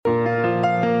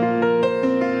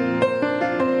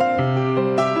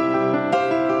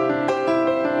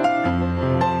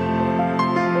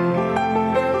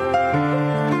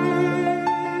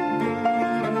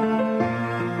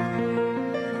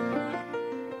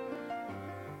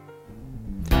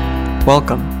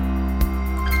Welcome.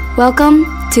 Welcome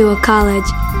to a college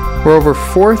where over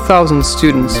 4,000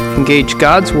 students engage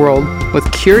God's world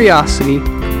with curiosity,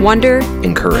 wonder,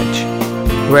 and courage.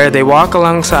 Where they walk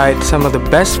alongside some of the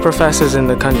best professors in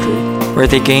the country. Where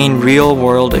they gain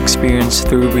real-world experience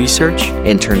through research,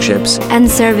 internships, and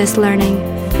service learning.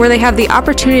 Where they have the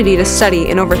opportunity to study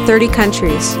in over 30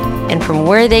 countries. And from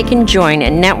where they can join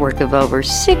a network of over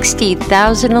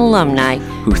 60,000 alumni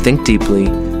who think deeply,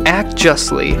 act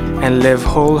justly, and live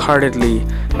wholeheartedly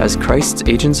as Christ's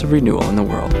agents of renewal in the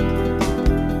world.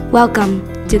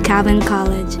 Welcome to Calvin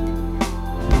College.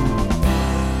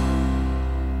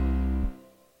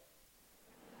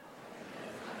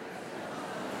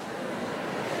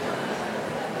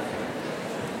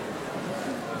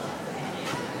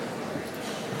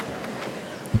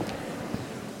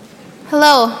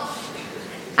 Hello,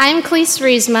 I'm Cleese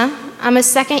Riesma. I'm a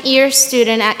second-year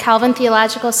student at Calvin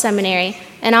Theological Seminary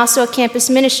and also a campus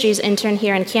ministries intern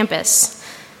here on campus.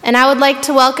 And I would like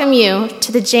to welcome you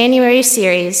to the January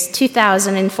series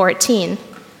 2014.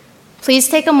 Please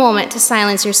take a moment to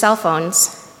silence your cell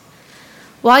phones.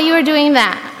 While you are doing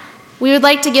that, we would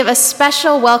like to give a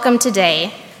special welcome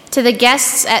today to the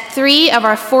guests at 3 of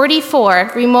our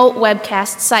 44 remote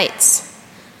webcast sites: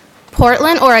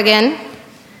 Portland, Oregon,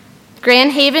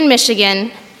 Grand Haven,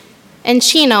 Michigan, and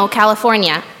Chino,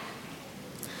 California.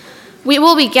 We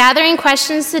will be gathering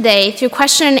questions today through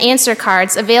question and answer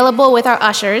cards available with our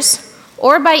ushers,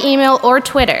 or by email or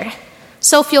Twitter.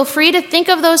 So feel free to think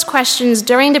of those questions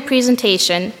during the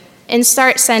presentation and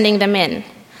start sending them in.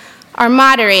 Our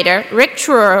moderator, Rick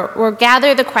Truer, will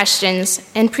gather the questions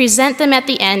and present them at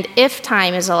the end if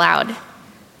time is allowed.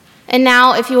 And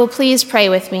now, if you will please pray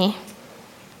with me.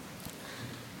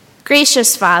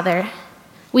 Gracious Father,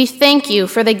 we thank you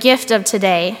for the gift of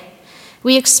today.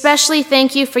 We especially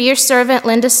thank you for your servant,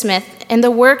 Linda Smith, and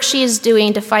the work she is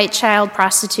doing to fight child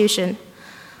prostitution.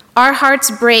 Our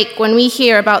hearts break when we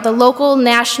hear about the local,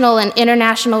 national, and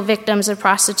international victims of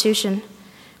prostitution.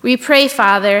 We pray,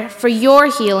 Father, for your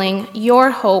healing,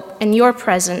 your hope, and your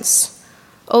presence.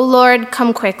 O Lord,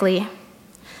 come quickly.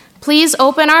 Please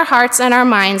open our hearts and our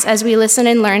minds as we listen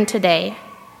and learn today.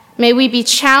 May we be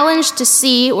challenged to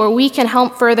see where we can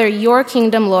help further your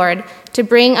kingdom, Lord, to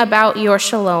bring about your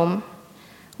shalom.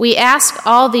 We ask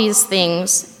all these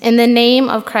things in the name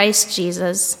of Christ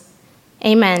Jesus.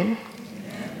 Amen.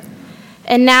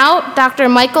 And now, Dr.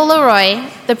 Michael Leroy,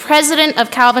 the president of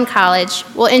Calvin College,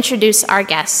 will introduce our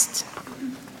guest.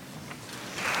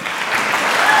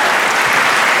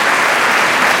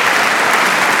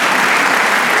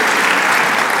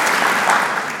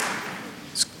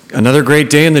 Another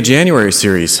great day in the January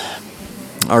series.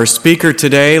 Our speaker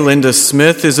today, Linda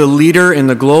Smith, is a leader in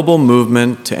the global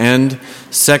movement to end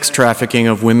sex trafficking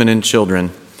of women and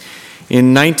children.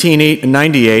 In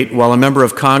 1998, while a member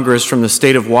of Congress from the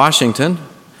state of Washington,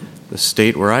 the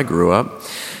state where I grew up,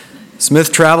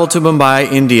 Smith traveled to Mumbai,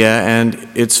 India, and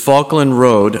its Falkland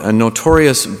Road, a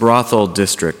notorious brothel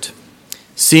district.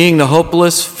 Seeing the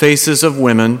hopeless faces of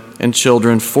women and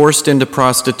children forced into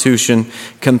prostitution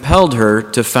compelled her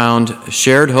to found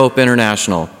Shared Hope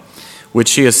International, which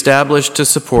she established to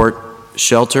support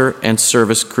shelter and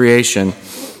service creation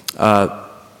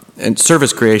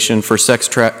for sex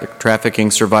trafficking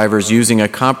survivors using a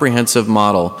comprehensive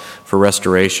model for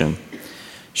restoration.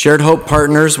 Shared Hope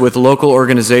partners with local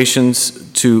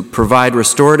organizations to provide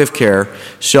restorative care,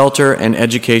 shelter, and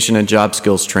education and job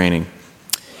skills training.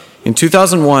 In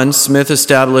 2001, Smith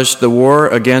established the War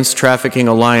Against Trafficking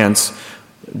Alliance,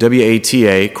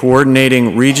 WATA,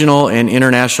 coordinating regional and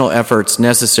international efforts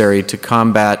necessary to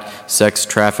combat sex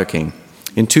trafficking.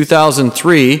 In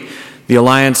 2003, the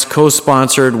alliance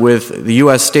co-sponsored with the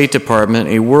U.S. State Department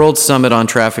a World Summit on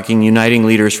Trafficking uniting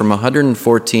leaders from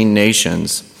 114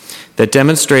 nations that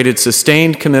demonstrated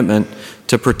sustained commitment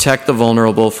to protect the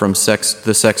vulnerable from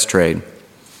the sex trade.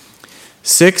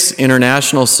 6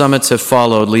 international summits have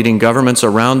followed, leading governments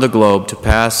around the globe to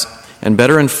pass and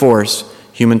better enforce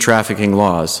human trafficking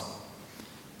laws.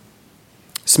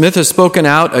 Smith has spoken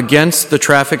out against the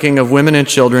trafficking of women and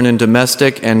children in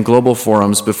domestic and global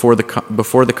forums before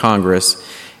the Congress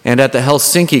and at the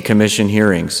Helsinki Commission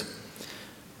hearings.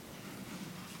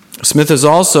 Smith has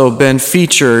also been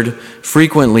featured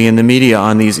frequently in the media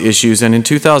on these issues, and in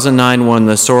 2009 won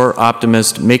the SOAR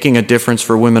Optimist Making a Difference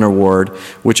for Women Award,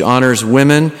 which honors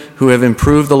women who have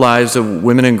improved the lives of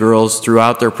women and girls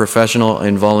throughout their professional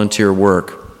and volunteer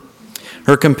work.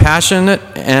 Her compassionate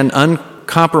and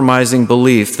uncompromising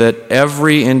belief that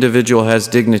every individual has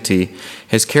dignity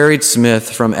has carried Smith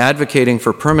from advocating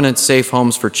for permanent safe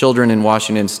homes for children in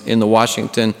the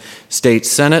Washington State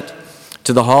Senate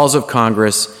to the halls of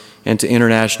Congress and to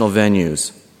international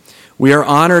venues. We are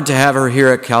honored to have her here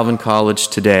at Calvin College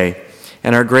today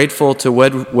and are grateful to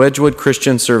Wedgwood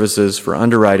Christian Services for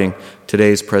underwriting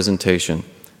today's presentation.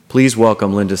 Please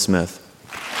welcome Linda Smith.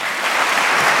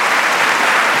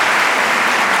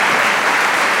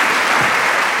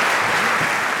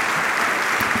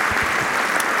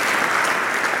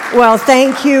 Well,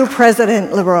 thank you,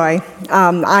 President Leroy.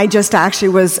 I just actually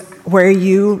was where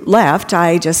you left.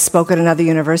 I just spoke at another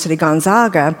university,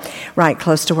 Gonzaga, right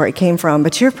close to where he came from.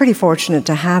 But you're pretty fortunate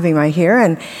to have him right here,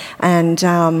 and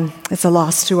it's a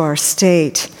loss to our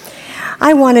state.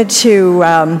 I wanted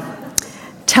to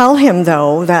tell him,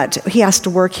 though, that he has to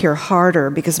work here harder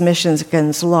because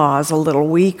Michigan's law is a little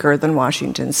weaker than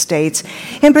Washington State's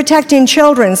in protecting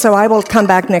children. So I will come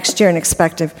back next year and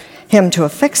expect him to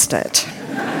have fixed it.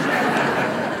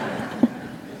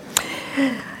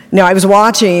 No, I was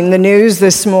watching the news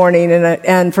this morning,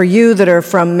 and for you that are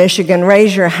from Michigan,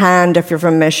 raise your hand if you're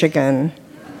from Michigan.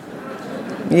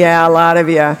 Yeah, a lot of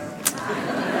you.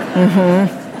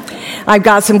 I've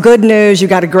got some good news. You've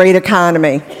got a great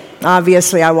economy.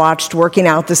 Obviously, I watched Working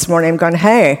Out this morning. I'm going,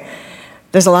 hey,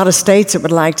 there's a lot of states that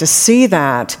would like to see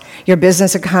that. Your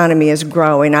business economy is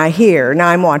growing, I hear. Now,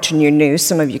 I'm watching your news.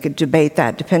 Some of you could debate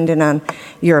that depending on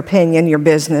your opinion, your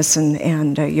business,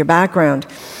 and your background.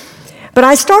 But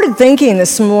I started thinking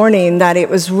this morning that it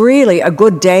was really a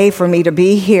good day for me to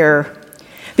be here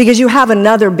because you have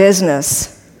another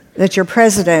business that your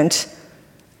president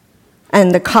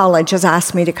and the college has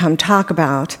asked me to come talk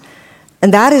about,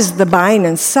 and that is the buying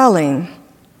and selling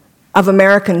of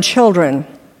American children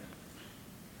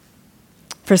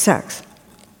for sex.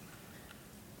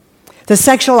 The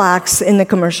sexual acts in the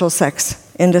commercial sex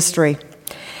industry.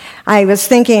 I was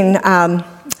thinking,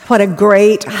 what a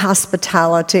great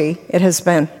hospitality it has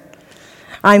been.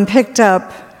 I'm picked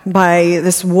up by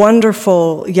this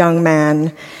wonderful young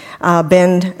man,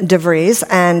 Ben DeVries,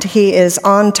 and he is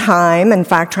on time, in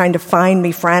fact, trying to find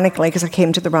me frantically because I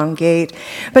came to the wrong gate,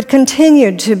 but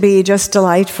continued to be just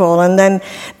delightful. And then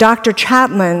Dr.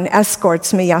 Chapman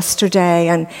escorts me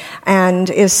yesterday and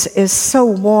is so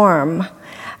warm.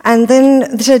 And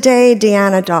then today,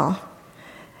 Deanna Dahl.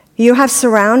 You have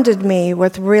surrounded me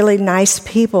with really nice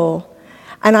people,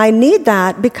 and I need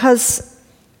that because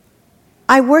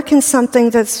I work in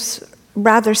something that's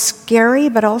rather scary,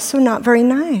 but also not very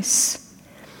nice.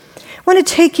 I want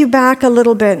to take you back a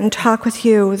little bit and talk with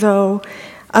you, though,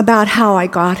 about how I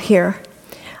got here.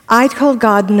 I told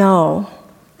God no.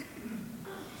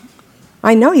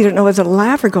 I know you don't know whether to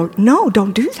laugh or go, no,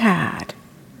 don't do that.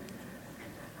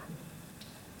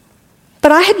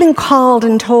 But I had been called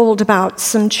and told about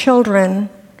some children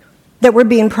that were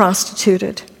being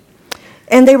prostituted.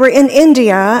 And they were in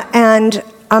India, and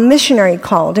a missionary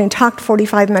called and talked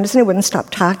 45 minutes, and he wouldn't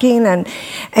stop talking.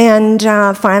 And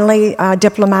finally,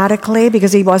 diplomatically,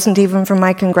 because he wasn't even from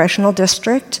my congressional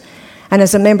district, and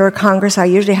as a member of Congress, I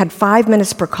usually had 5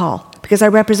 minutes per call, because I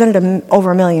represented over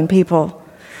 1 million people.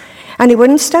 And he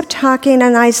wouldn't stop talking,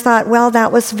 and I thought, well,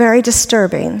 that was very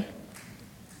disturbing.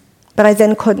 But I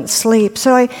then couldn't sleep.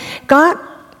 So I got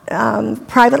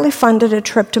privately funded a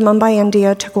trip to Mumbai,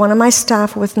 India, took one of my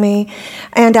staff with me,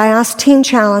 and I asked Teen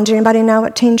Challenge. Anybody know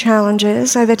what Teen Challenge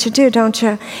is? I bet you do, don't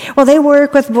you? Well, they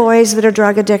work with boys that are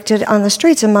drug addicted on the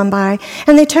streets of Mumbai,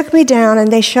 and they took me down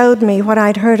and they showed me what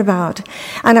I'd heard about.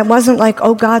 And it wasn't like,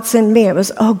 oh, God, send me. It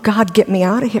was, oh, God, get me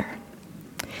out of here.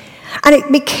 And it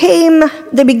became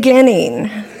the beginning.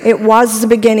 It was the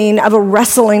beginning of a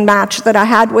wrestling match that I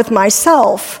had with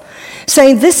myself,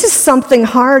 saying, this is something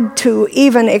hard to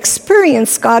even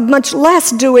experience, God, much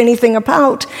less do anything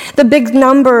about. The big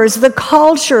numbers, the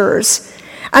cultures.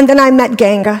 And then I met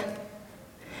Ganga.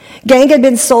 Ganga had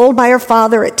been sold by her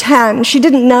father at 10. She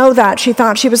didn't know that. She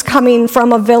thought she was coming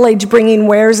from a village bringing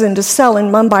wares in to sell in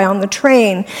Mumbai on the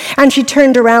train. And she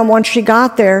turned around once she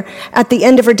got there at the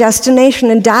end of her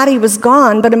destination, and Daddy was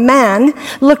gone. But a man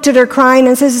looked at her crying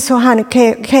and says, so honey,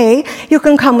 okay, you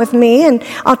can come with me, and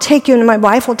I'll take you, and my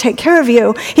wife will take care of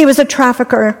you. He was a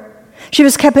trafficker. She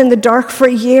was kept in the dark for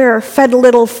a year, fed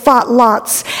little, fought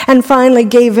lots, and finally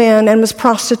gave in and was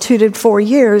prostituted for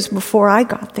years before I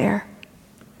got there.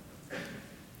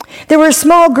 There were a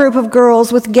small group of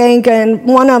girls with Ganga, and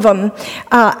one of them,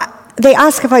 they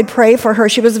asked if I'd pray for her.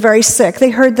 She was very sick. They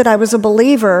heard that I was a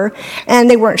believer, and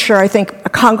they weren't sure. I think a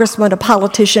congressman, a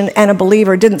politician, and a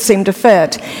believer didn't seem to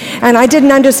fit. And I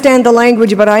didn't understand the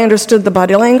language, but I understood the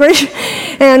body language.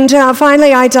 And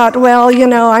finally I thought, well, you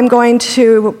know, I'm going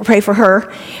to pray for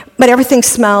her. But everything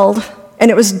smelled, and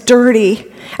it was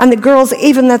dirty. And the girls,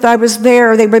 even that I was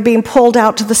there, they were being pulled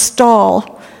out to the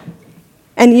stall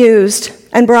and used.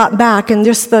 and brought back in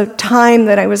just the time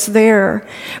that I was there.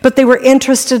 But they were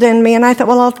interested in me, and I thought,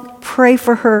 well, I'll pray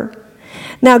for her.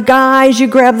 Now, guys, you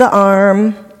grab the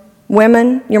arm.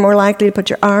 Women, you're more likely to put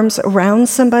your arms around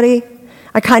somebody.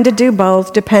 I kind of do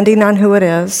both, depending on who it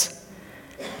is.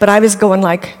 But I was going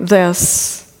like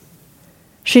this.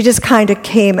 She just kind of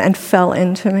came and fell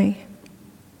into me.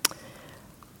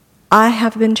 I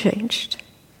have been changed.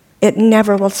 It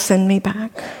never will send me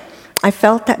back. I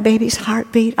felt that baby's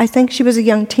heartbeat. I think she was a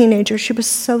young teenager. She was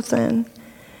so thin.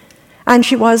 And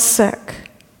she was sick.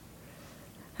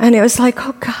 And it was like,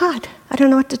 oh God, I don't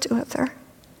know what to do with her.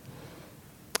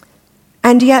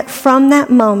 And yet from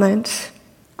that moment,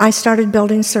 I started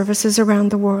building services around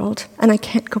the world, and I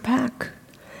can't go back.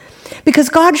 Because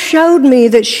God showed me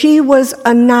that she was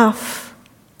enough.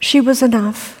 She was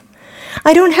enough.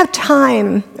 I don't have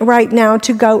time right now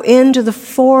to go into the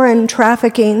foreign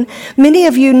trafficking. Many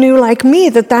of you knew, like me,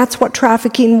 that that's what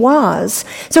trafficking was.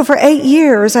 So for 8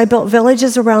 years, I built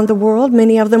villages around the world.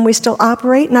 Many of them we still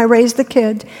operate, and I raised the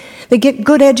kid. They get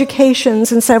good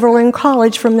educations, and several are in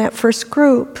college from that first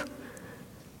group.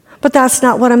 But that's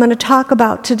not what I'm going to talk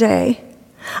about today.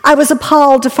 I was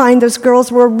appalled to find those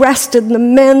girls were arrested, and the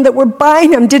men that were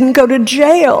buying them didn't go to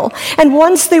jail. And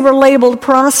once they were labeled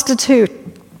prostitute,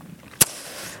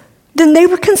 then they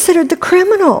were considered the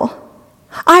criminal.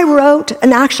 I wrote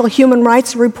an actual human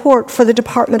rights report for the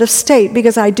Department of State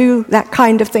because I do that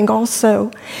kind of thing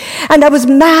also. And I was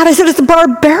mad. I said, it's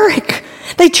barbaric.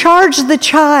 They charge the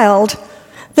child.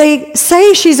 They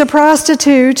say she's a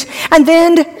prostitute. And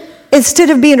then instead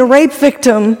of being a rape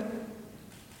victim,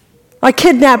 a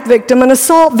kidnap victim, an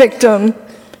assault victim,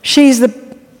 she's the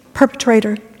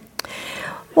perpetrator.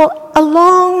 Well,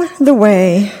 along the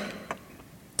way,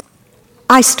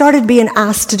 I started being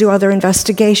asked to do other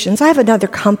investigations. I have another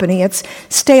company. It's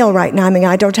stale right now. I mean,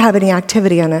 I don't have any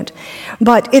activity in it.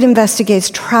 But it investigates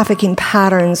trafficking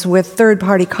patterns with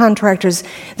third-party contractors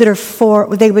that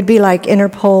are they would be like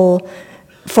Interpol,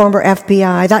 former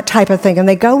FBI, that type of thing. And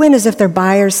they go in as if they're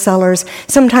buyers, sellers,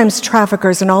 sometimes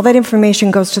traffickers, and all that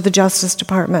information goes to the Justice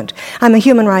Department. I'm a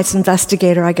human rights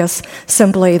investigator, I guess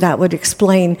simply that would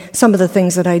explain some of the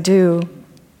things that I do.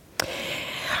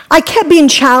 I kept being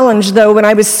challenged, though, when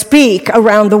I would speak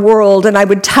around the world, and I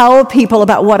would tell people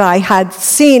about what I had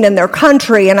seen in their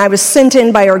country, and I was sent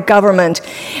in by our government.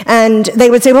 And they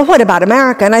would say, well, what about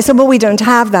America? And I said, well, we don't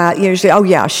have that usually. Oh,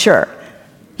 yeah, sure.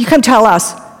 You come tell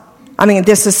us. I mean,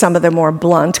 this is some of the more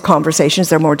blunt conversations.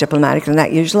 They're more diplomatic than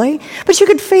that usually. But you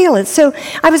could feel it. So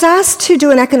I was asked to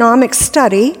do an economic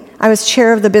study. I was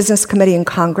chair of the business committee in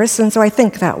Congress, and so I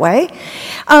think that way,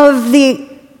 of the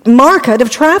market of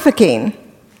trafficking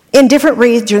in different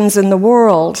regions in the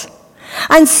world.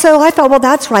 And so I thought, well,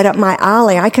 that's right up my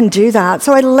alley. I can do that.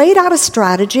 So I laid out a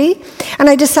strategy, and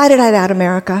I decided I'd add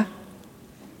America.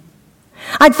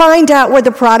 I'd find out where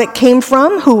the product came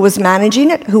from, who was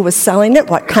managing it, who was selling it,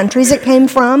 what countries it came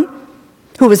from,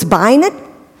 who was buying it.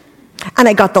 And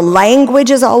I got the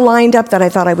languages all lined up that I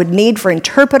thought I would need for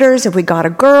interpreters if we got a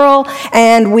girl,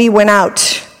 and we went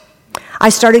out. I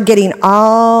started getting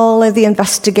all of the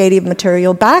investigative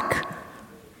material back.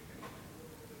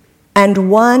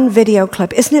 And one video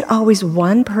clip. Isn't it always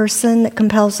one person that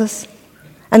compels us?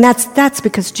 And that's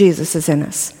because Jesus is in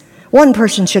us. One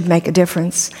person should make a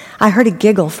difference. I heard a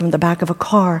giggle from the back of a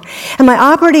car. And my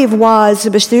operative was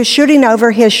shooting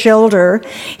over his shoulder.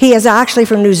 He is actually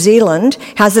from New Zealand,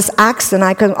 has this accent.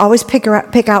 I can always pick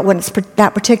out when it's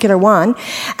that particular one.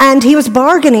 And he was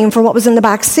bargaining for what was in the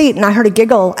back seat. And I heard a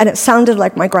giggle, and it sounded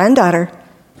like my granddaughter.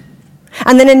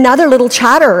 And then another little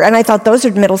chatter, and I thought, those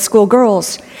are middle school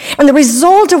girls. And the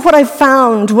result of what I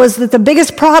found was that the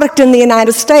biggest product in the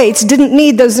United States didn't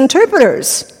need those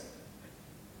interpreters.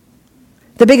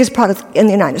 The biggest product in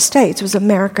the United States was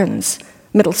Americans'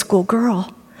 middle school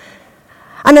girl.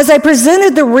 And as I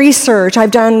presented the research,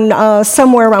 I've done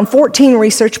somewhere around 14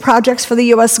 research projects for the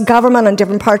U.S. government on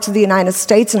different parts of the United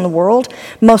States and the world,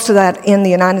 most of that in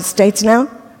the United States now.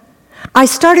 I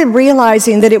started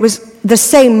realizing that it was the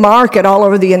same market all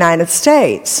over the United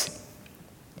States.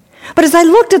 But as I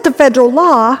looked at the federal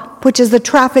law, which is the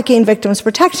Trafficking Victims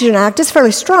Protection Act, it's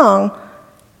fairly strong.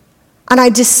 And I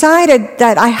decided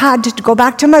that I had to go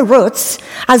back to my roots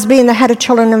as being the head of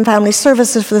Children and Family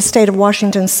Services for the state of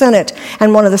Washington Senate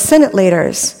and one of the Senate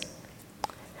leaders.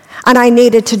 And I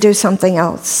needed to do something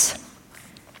else.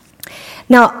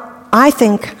 Now, I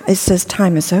think it says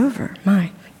time is over.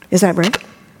 Is that right?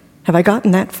 Have I gotten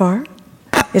that far?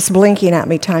 It's blinking at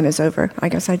me, time is over. I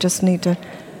guess I just need to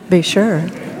be sure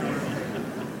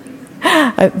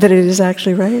that it is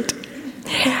actually right.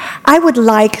 I would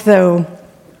like, though,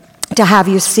 to have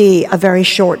you see a very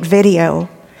short video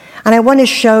And I want to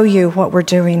show you what we're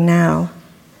doing now.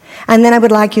 And then I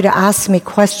would like you to ask me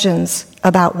questions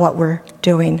about what we're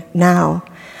doing now.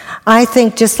 I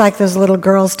think just like those little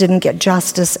girls didn't get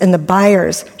justice and the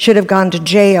buyers should have gone to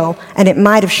jail and it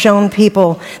might have shown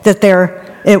people that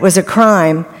it was a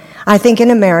crime, I think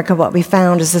in America what we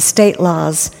found is the state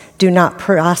laws do not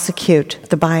prosecute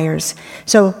the buyers.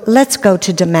 So let's go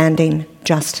to demanding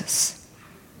justice.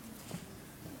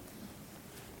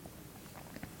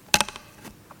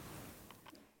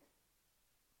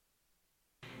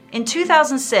 In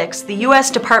 2006, the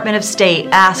U.S. Department of State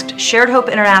asked Shared Hope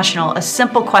International a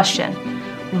simple question: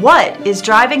 what is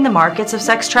driving the markets of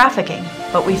sex trafficking?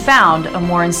 But we found a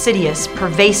more insidious,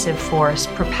 pervasive force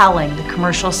propelling the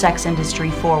commercial sex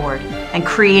industry forward and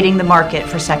creating the market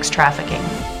for sex trafficking.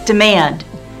 Demand.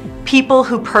 People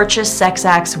who purchase sex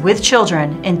acts with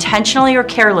children intentionally or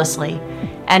carelessly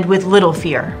and with little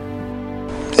fear.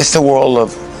 It's the world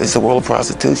of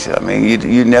prostitution. I mean,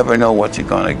 you never know what you're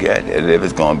going to get, and if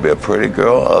it's going to be a pretty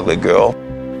girl, ugly girl.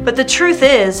 But the truth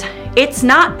is, it's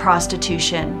not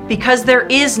prostitution, because there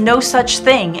is no such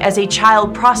thing as a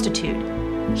child prostitute.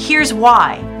 Here's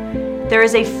why. There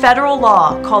is a federal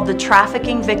law called the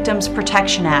Trafficking Victims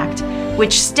Protection Act,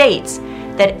 which states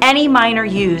that any minor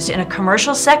used in a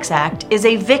commercial sex act is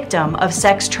a victim of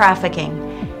sex trafficking,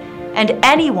 and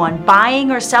anyone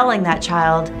buying or selling that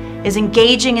child is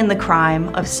engaging in the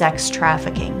crime of sex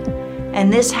trafficking.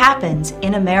 And this happens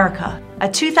in America. A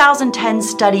 2010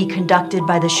 study conducted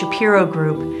by the Shapiro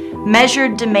Group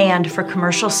measured demand for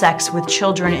commercial sex with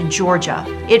children in Georgia.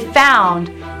 It found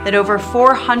that over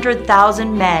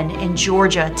 400,000 men in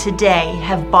Georgia today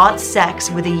have bought sex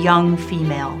with a young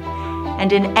female.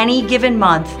 And in any given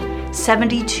month,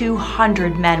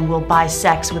 7,200 men will buy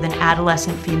sex with an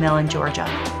adolescent female in Georgia.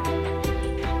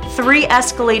 3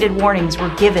 escalated warnings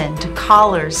were given to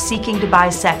callers seeking to buy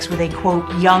sex with a, quote,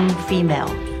 young female.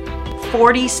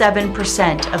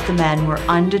 47% of the men were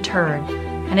undeterred,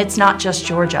 and it's not just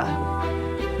Georgia.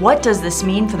 What does this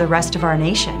mean for the rest of our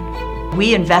nation?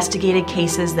 We investigated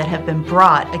cases that have been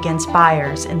brought against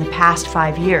buyers in the past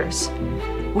 5 years.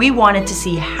 We wanted to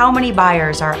see how many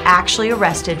buyers are actually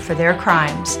arrested for their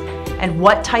crimes and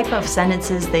what type of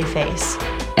sentences they face.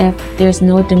 If there's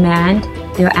no demand,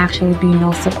 there'll actually be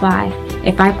no supply.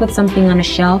 If I put something on a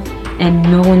shelf and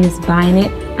no one is buying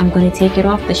it, I'm going to take it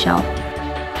off the shelf.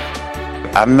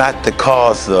 I'm not the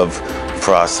cause of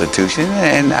prostitution,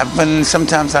 and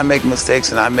sometimes I make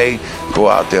mistakes and I may go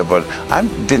out there, but I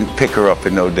didn't pick her up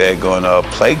in no daggone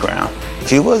playground.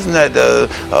 She wasn't at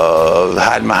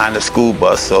hiding behind a school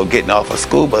bus or getting off a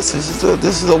school bus.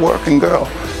 This is a working girl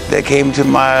that came to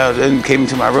my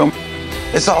room.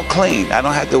 It's all clean. I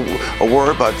don't have to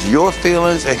worry about your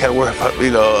feelings. I can't worry about,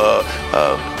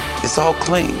 it's all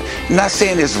clean. I'm not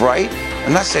saying it's right.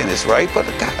 But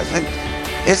God, I think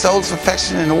it's the oldest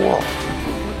profession in the world.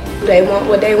 They want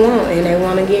what they want, and they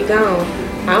want to get gone.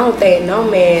 I don't think no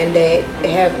man that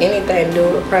have anything to do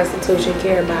with prostitution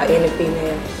care about any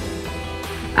female.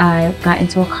 I got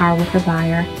into a car with the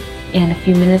buyer, and a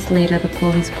few minutes later the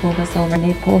police pulled us over and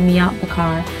they pulled me out the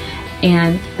car.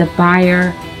 And the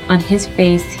buyer, on his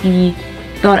face, he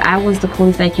thought I was the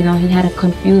police, he had a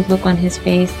confused look on his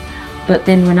face. But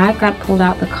then when I got pulled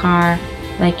out the car,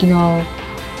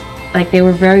 they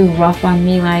were very rough on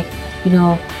me,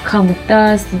 come with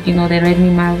us, they read me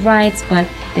my rights, but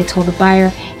they told the buyer,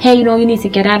 hey, you need to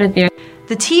get out of there.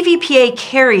 The TVPA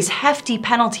carries hefty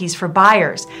penalties for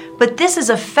buyers, but this is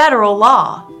a federal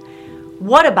law.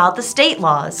 What about the state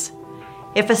laws?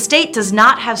 If a state does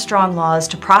not have strong laws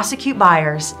to prosecute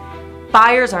buyers,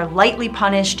 buyers are lightly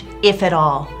punished, if at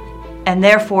all, and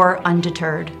therefore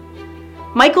undeterred.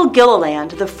 Michael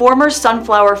Gilliland, the former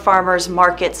Sunflower Farmers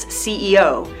Market's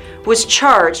CEO, was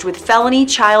charged with felony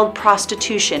child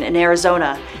prostitution in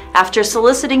Arizona after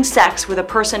soliciting sex with a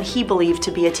person he believed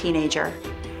to be a teenager.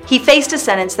 He faced a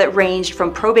sentence that ranged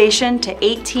from probation to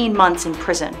 18 months in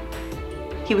prison.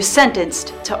 He was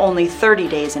sentenced to only 30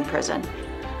 days in prison.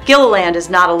 Gilliland is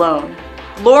not alone.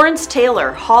 Lawrence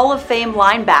Taylor, Hall of Fame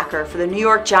linebacker for the New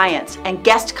York Giants and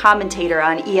guest commentator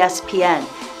on ESPN,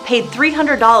 paid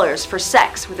 $300 for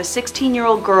sex with a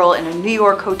 16-year-old girl in a New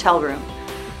York hotel room.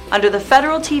 Under the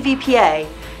federal TVPA,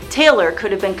 Taylor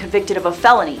could have been convicted of a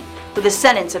felony with a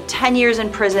sentence of 10 years in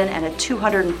prison and a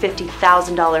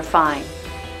 $250,000 fine.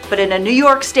 But in a New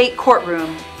York State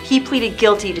courtroom, he pleaded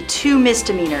guilty to 2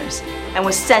 misdemeanors and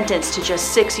was sentenced to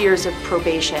just 6 years of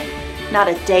probation, not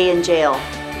a day in jail.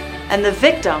 And the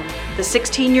victim, the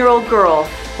 16-year-old girl,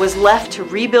 was left to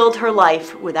rebuild her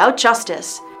life without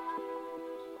justice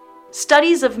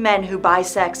Studies of men who buy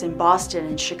sex in Boston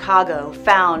and Chicago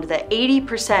found that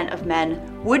 80% of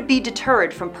men would be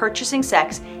deterred from purchasing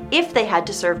sex if they had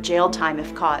to serve jail time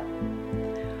if caught.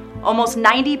 Almost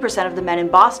 90% of the men in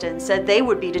Boston said they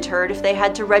would be deterred if they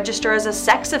had to register as a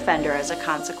sex offender as a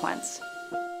consequence.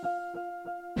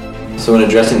 So in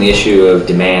addressing the issue of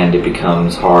demand, it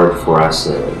becomes hard for us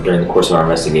during the course of our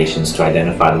investigations to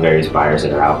identify the various buyers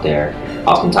that are out there.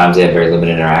 Oftentimes they have very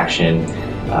limited interaction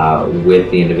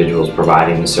with the individuals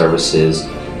providing the services.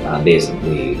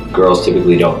 The girls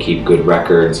typically don't keep good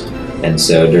records, and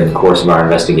so during the course of our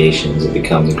investigations it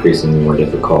becomes increasingly more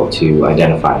difficult to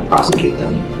identify and prosecute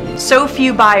them. So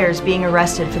few buyers being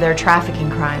arrested for their trafficking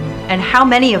crime, and how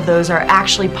many of those are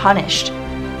actually punished?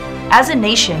 As a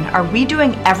nation, are we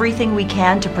doing everything we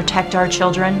can to protect our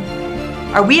children?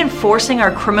 Are we enforcing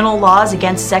our criminal laws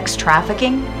against sex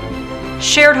trafficking?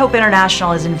 Shared Hope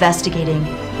International is investigating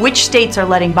which states are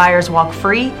letting buyers walk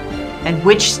free and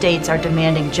which states are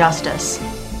demanding justice.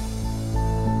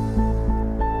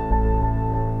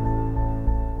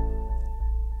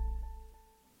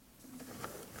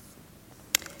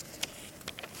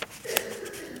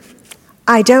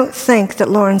 I don't think that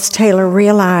Lawrence Taylor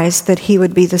realized that he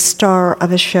would be the star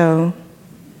of a show,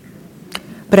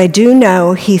 but I do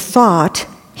know he thought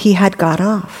he had got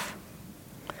off.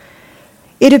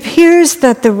 It appears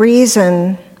that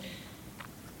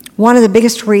one of the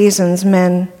biggest reasons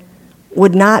men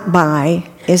would not buy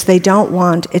is they don't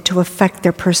want it to affect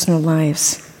their personal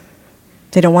lives.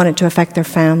 They don't want it to affect their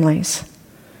families.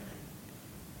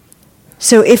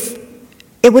 So if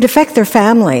it would affect their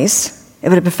families, it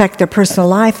would affect their personal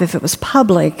life if it was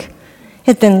public,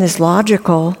 it then is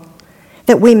logical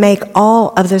that we make all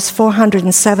of those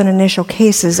 407 initial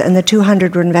cases and the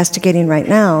 200 we're investigating right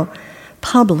now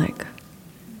public.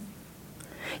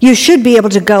 You should be able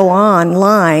to go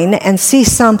online and see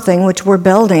something which we're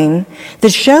building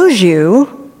that shows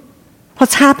you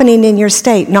what's happening in your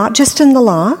state, not just in the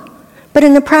law, but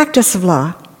in the practice of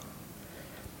law.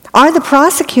 Are the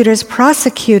prosecutors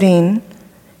prosecuting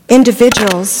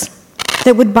individuals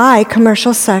that would buy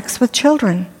commercial sex with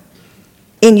children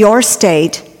in your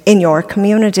state, in your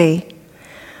community?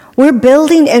 We're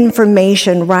building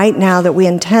information right now that we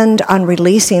intend on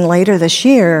releasing later this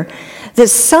year that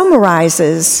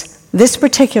summarizes this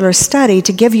particular study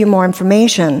to give you more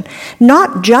information,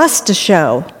 not just to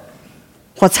show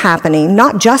what's happening,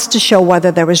 not just to show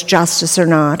whether there was justice or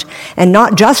not, and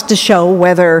not just to show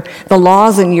whether the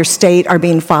laws in your state are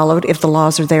being followed, if the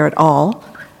laws are there at all,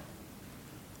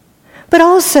 but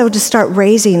also to start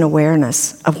raising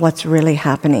awareness of what's really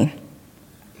happening.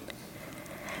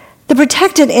 The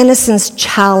Protected Innocence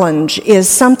Challenge is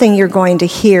something you're going to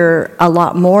hear a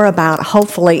lot more about,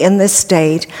 hopefully, in this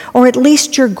state, or at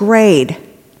least your grade.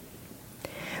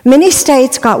 Many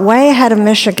states got way ahead of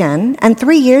Michigan, and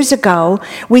 3 years ago,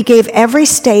 we gave every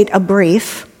state a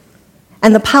brief,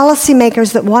 and the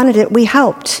policymakers that wanted it, we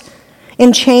helped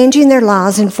in changing their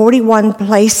laws in 41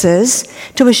 places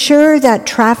to assure that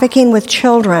trafficking with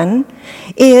children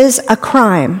is a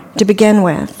crime to begin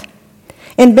with.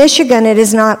 In Michigan, it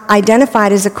is not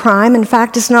identified as a crime. In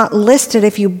fact, it's not listed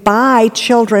if you buy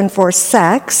children for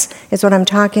sex, is what I'm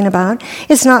talking about.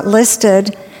 It's not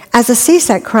listed as a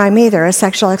CSEC crime either, a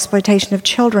sexual exploitation of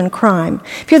children crime.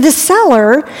 If you're the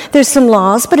seller, there's some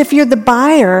laws, but if you're the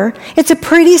buyer, it's a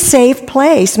pretty safe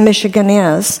place, Michigan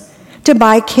is, to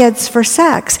buy kids for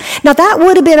sex. Now, that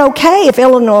would have been okay if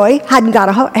Illinois hadn't got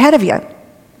ahead of you.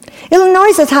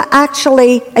 Illinois is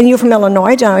actually, and you're from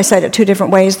Illinois, I said it two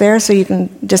different ways there, so you can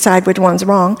decide which one's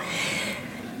wrong.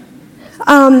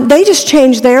 They just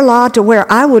changed their law to where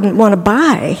I wouldn't want to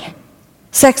buy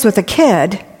sex with a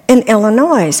kid in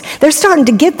Illinois. They're starting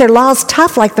to get their laws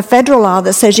tough, like the federal law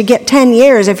that says you get 10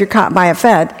 years if you're caught by a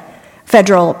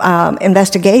federal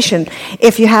investigation,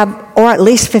 if you have, or at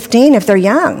least 15 if they're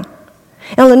young.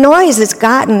 Illinois has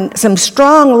gotten some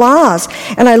strong laws,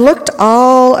 and I looked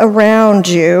all around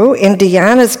you.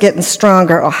 Indiana's getting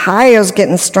stronger, Ohio's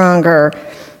getting stronger,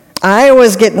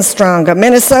 Iowa's getting stronger,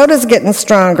 Minnesota's getting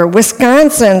stronger,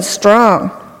 Wisconsin's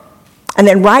strong. And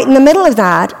then right in the middle of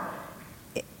that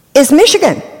is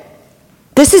Michigan.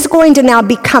 This is going to now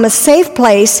become a safe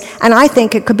place, and I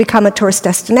think it could become a tourist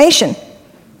destination.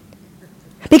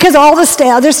 Because all the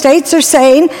other states are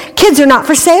saying kids are not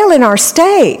for sale in our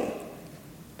state.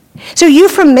 So you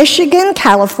from Michigan,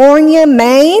 California,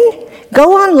 Maine,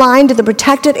 go online to the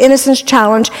Protected Innocence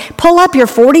Challenge, pull up your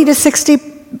 40 to 60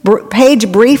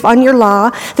 page brief on your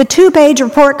law, the 2-page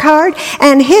report card,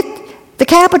 and hit the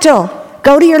Capitol.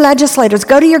 Go to your legislators,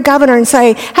 go to your governor and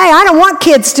say, hey, I don't want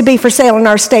kids to be for sale in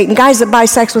our state, and guys that buy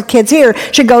sex with kids here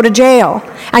should go to jail,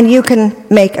 and you can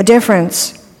make a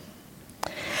difference.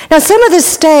 Now, some of the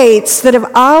states that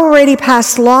have already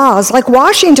passed laws, like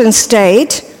Washington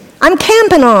State, I'm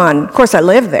camping on. Of course, I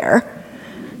live there.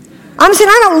 I'm saying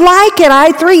I don't like it.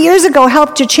 I, 3 years ago,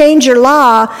 helped you change your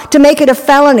law to make it a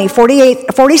felony.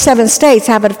 47 states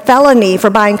have a felony for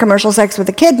buying commercial sex with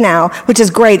a kid now, which is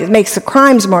great. It makes the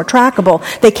crimes more trackable.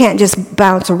 They can't just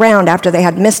bounce around after they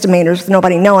had misdemeanors with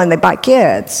nobody knowing they buy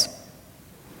kids.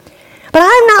 But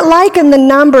I'm not liking the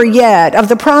number yet of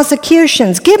the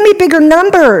prosecutions. Give me bigger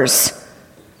numbers.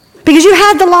 Because you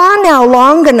had the law now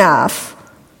long enough.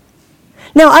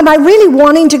 Now, am I really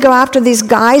wanting to go after these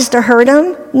guys to hurt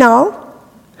them? No.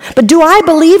 But do I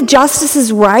believe justice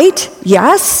is right?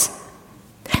 Yes.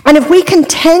 And if we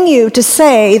continue to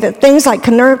say that things like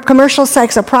commercial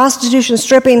sex or prostitution,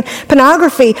 stripping,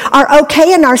 pornography are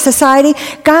okay in our society,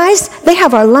 guys, they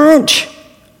have our lunch.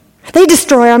 They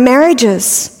destroy our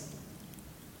marriages.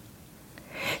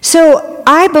 So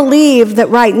I believe that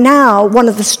right now, one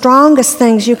of the strongest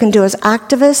things you can do as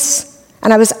activists,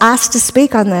 and I was asked to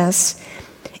speak on this,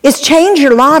 is change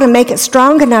your law to make it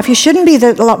strong enough. You shouldn't be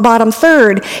the bottom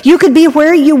third. You could be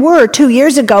where you were 2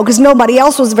 years ago because nobody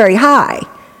else was very high.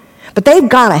 But they've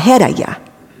got ahead of you.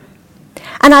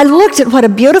 And I looked at what a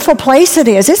beautiful place it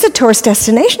is. It's a tourist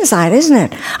destination site, isn't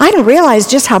it? I didn't realize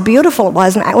just how beautiful it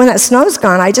was. And when that snow's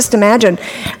gone, I just imagine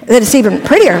that it's even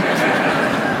prettier.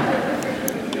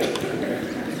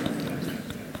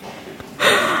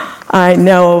 I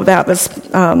know that was,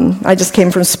 I just came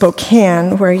from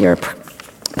Spokane, where your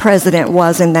president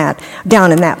was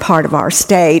down in that part of our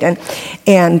state, and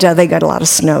they got a lot of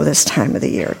snow this time of the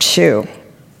year too.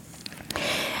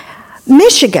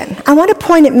 Michigan, I want to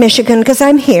point at Michigan because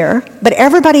I'm here, but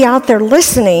everybody out there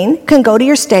listening can go to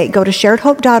your state, go to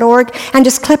sharedhope.org, and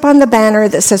just click on the banner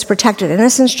that says Protected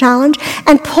Innocence Challenge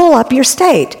and pull up your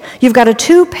state. You've got a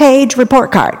 2-page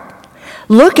report card.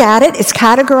 Look at it. It's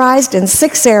categorized in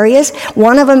 6 areas.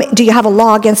 One of them, do you have a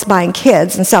law against buying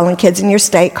kids and selling kids in your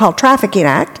state called Trafficking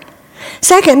Act?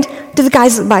 Second, do the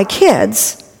guys that buy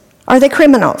kids, are they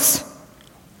criminals?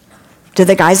 Do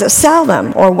the guys that sell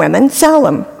them or women sell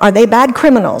them, are they bad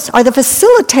criminals? Are the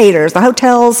facilitators, the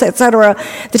hotels, etc.,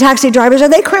 the taxi drivers, are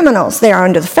they criminals? They are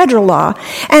under the federal law.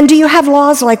 And do you have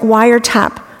laws like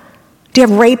wiretap? Do you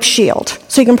have rape shield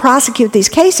so you can prosecute these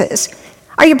cases?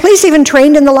 Are your police even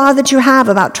trained in the law that you have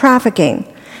about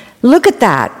trafficking? Look at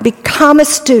that. Become a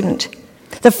student.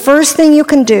 The first thing you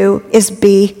can do is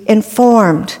be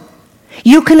informed.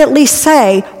 You can at least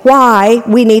say why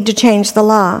we need to change the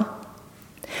law.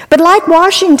 But like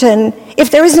Washington,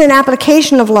 if there isn't an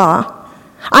application of law,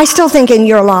 I still think in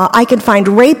your law I could find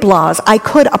rape laws I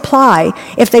could apply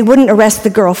if they wouldn't arrest the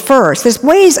girl first. There's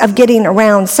ways of getting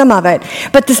around some of it,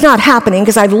 but it's not happening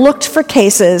because I've looked for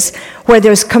cases where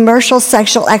there's commercial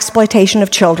sexual exploitation of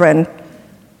children,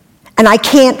 and I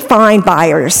can't find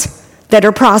buyers that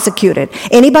are prosecuted.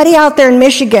 Anybody out there in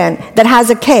Michigan that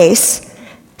has a case,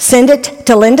 send it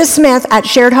to Linda Smith at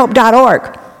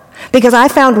sharedhope.org because I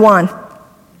found one.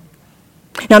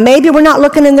 Now, maybe we're not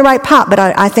looking in the right pot, but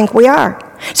I think we are.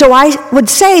 So I would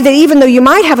say that even though you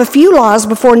might have a few laws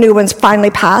before new ones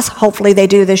finally pass, hopefully they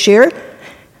do this year,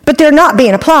 but they're not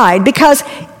being applied because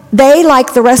they,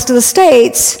 like the rest of the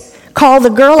states, call the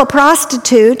girl a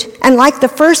prostitute, and like the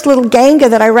first little ganga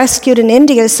that I rescued in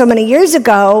India so many years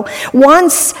ago,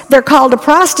 once they're called a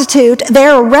prostitute,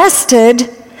 they're arrested,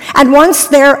 and once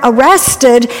they're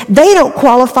arrested, they don't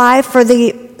qualify for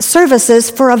the services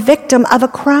for a victim of a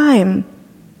crime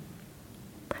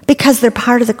because they're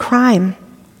part of the crime.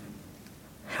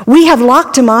 We have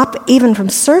locked them up even from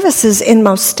services in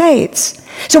most states.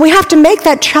 So we have to make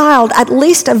that child at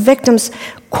least a victim's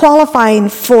qualifying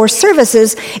for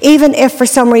services, even if for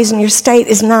some reason your state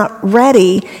is not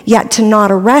ready yet to not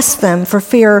arrest them for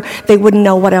fear they wouldn't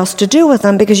know what else to do with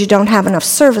them because you don't have enough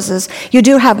services. You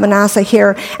do have Manasseh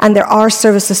here, and there are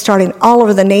services starting all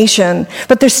over the nation,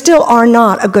 but there still are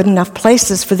not a good enough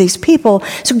places for these people.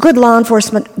 So good law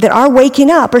enforcement that are waking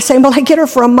up are saying, well, I get her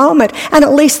for a moment, and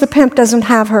at least the pimp doesn't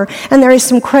have her, and there is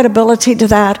some credibility to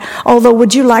that. Although,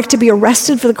 would you like to be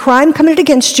arrested for the crime committed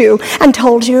against you and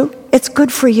told you it's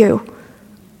good for you?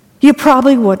 You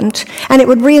probably wouldn't. And it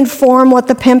would reinform what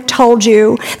the pimp told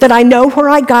you, that I know where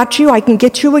I got you. I can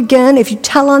get you again if you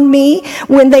tell on me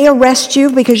when they arrest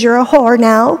you because you're a whore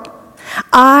now.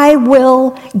 I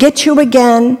will get you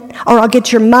again, or I'll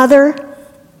get your mother.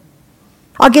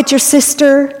 I'll get your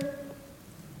sister.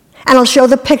 And I'll show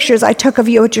the pictures I took of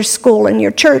you at your school and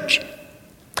your church.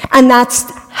 And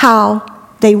that's how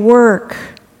they work.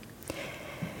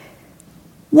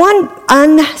 One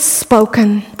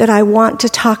unspoken that I want to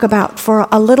talk about for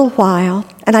a little while,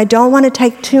 and I don't want to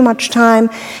take too much time,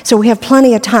 so we have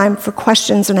plenty of time for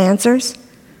questions and answers.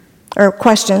 or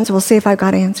questions. We'll see if I've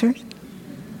got answers.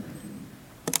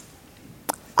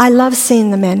 I love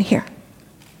seeing the men here.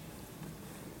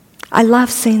 I love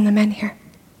seeing the men here.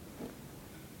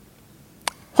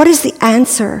 What is the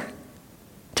answer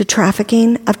to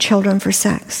trafficking of children for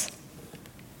sex?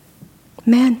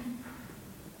 Men.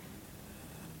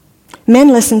 Men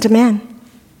listen to men.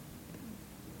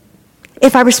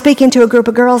 If I were speaking to a group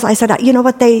of girls, I said, you know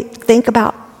what they think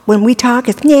about when we talk?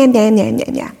 It's yeah, yeah, yeah,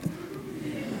 yeah, yeah.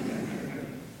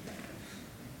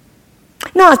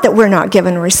 Not that we're not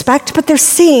given respect, but they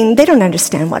don't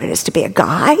understand what it is to be a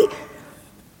guy.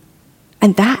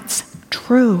 And that's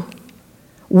true.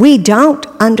 We don't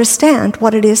understand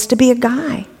what it is to be a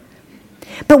guy.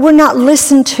 But we're not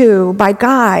listened to by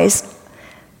guys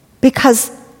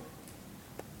because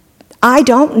I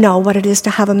don't know what it is to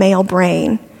have a male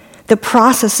brain. The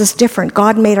process is different.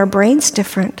 God made our brains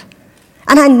different.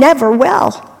 And I never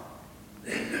will.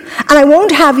 And I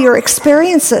won't have your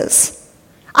experiences.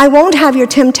 I won't have your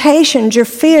temptations, your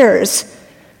fears,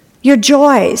 your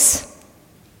joys.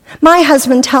 My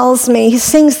husband tells me, he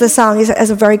sings the song, he has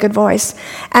a very good voice,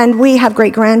 and we have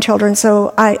great grandchildren,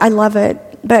 so I love it.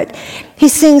 But he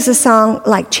sings a song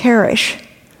like Cherish.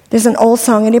 There's an old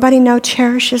song. Anybody know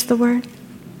cherish is the word?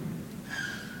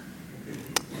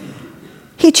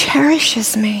 He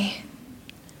cherishes me.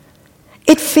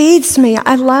 It feeds me.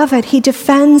 I love it. He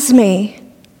defends me.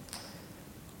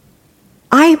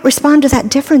 I respond to that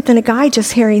different than a guy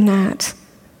just hearing that.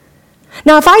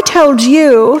 Now, if I told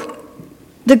you,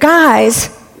 the guys,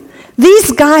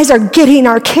 these guys are getting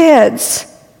our kids.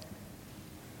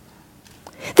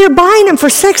 They're buying them for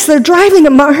sex. They're driving the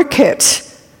market.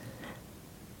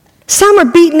 Some are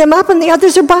beating them up and the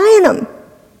others are buying them.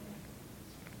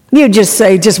 You just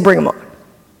say, just bring them on.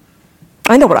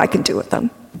 I know what I can do with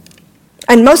them.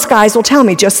 And most guys will tell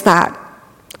me just that.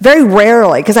 Very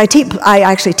rarely, because I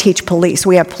actually teach police.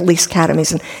 We have police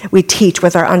academies, and we teach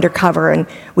with our undercover, and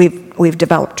we've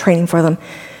developed training for them.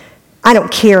 I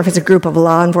don't care if it's a group of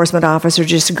law enforcement officers or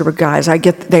just a group of guys.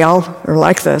 They all are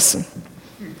like this.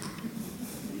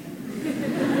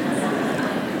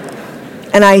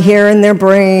 And I hear in their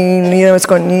brain, it's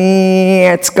going,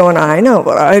 I know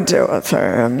what I do with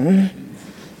them.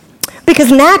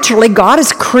 Because naturally, God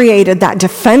has created that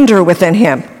defender within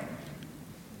him.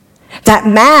 That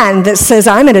man that says,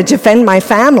 I'm going to defend my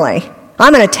family.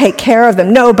 I'm going to take care of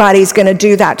them. Nobody's going to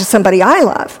do that to somebody I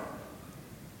love.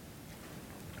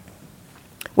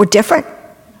 We're different.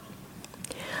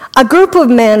 A group of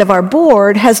men of our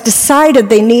board has decided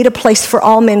they need a place for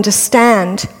all men to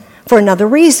stand for another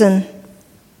reason.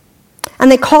 And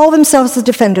they call themselves the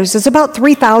Defenders. There's about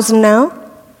 3,000 now.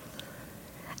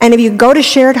 And if you go to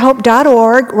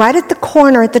sharedhope.org, right at the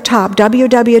corner at the top,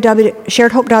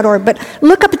 www.sharedhope.org, but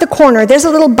look up at the corner, there's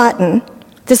a little button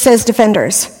that says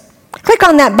Defenders. Click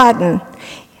on that button.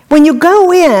 When you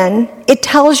go in, it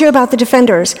tells you about the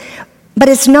Defenders, but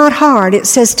it's not hard. It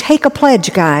says, take a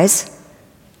pledge, guys.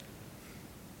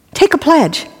 Take a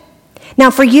pledge.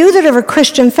 Now, for you that have a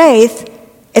Christian faith,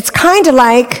 it's kind of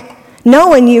like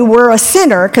knowing you were a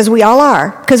sinner, because we all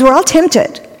are, because we're all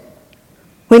tempted.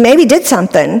 We maybe did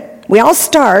something. We all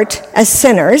start as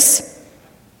sinners.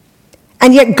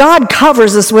 And yet God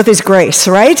covers us with his grace,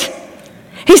 right?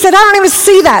 He said, I don't even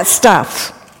see that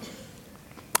stuff.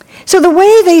 So the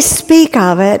way they speak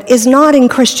of it is not in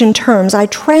Christian terms. I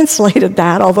translated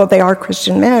that, although they are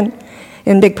Christian men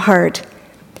in big part.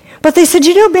 But they said,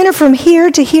 men are from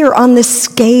here to here on this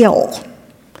scale.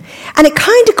 And it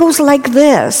kind of goes like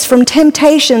this, from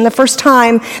temptation, the first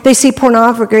time they see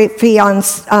pornography on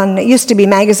it used to be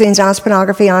magazines, now it's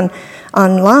pornography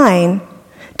online,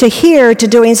 to here, to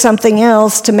doing something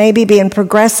else, to maybe being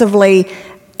progressively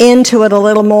into it a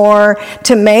little more,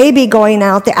 to maybe going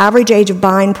out. The average age of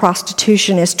buying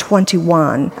prostitution is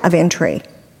 21 of entry,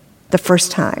 the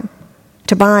first time,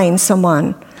 to buying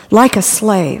someone like a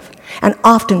slave, and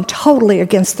often totally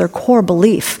against their core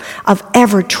belief of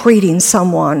ever treating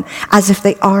someone as if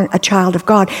they aren't a child of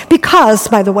God. Because,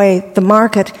 by the way, the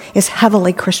market is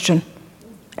heavily Christian,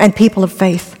 and people of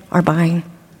faith are buying.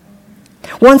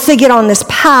 Once they get on this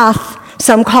path,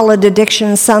 some call it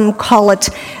addiction, some call it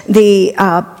the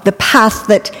path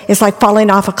that is like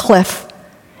falling off a cliff.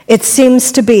 It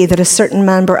seems to be that a certain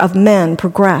number of men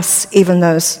progress, even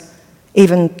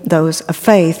those of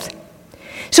faith.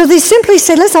 So they simply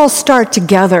say, let's all start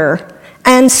together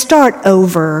and start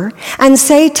over and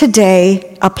say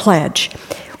today a pledge.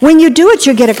 When you do it,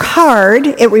 you get a card.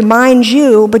 It reminds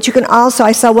you, but you can also,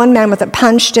 I saw one man with it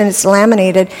punched and it's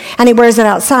laminated, and he wears it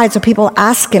outside, so people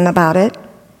ask him about it.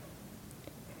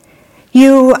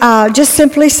 You just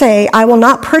simply say, I will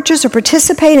not purchase or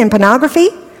participate in pornography,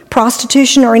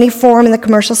 prostitution, or any form in the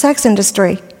commercial sex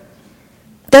industry.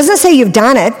 Doesn't say you've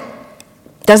done it.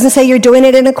 Doesn't say you're doing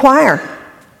it in a choir.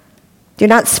 You're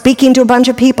not speaking to a bunch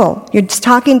of people. You're just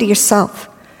talking to yourself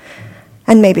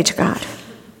and maybe to God.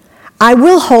 I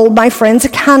will hold my friends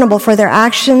accountable for their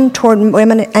action toward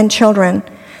women and children.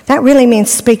 That really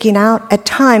means speaking out at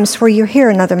times where you hear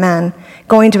another man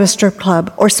going to a strip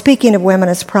club, or speaking of women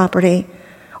as property,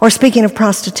 or speaking of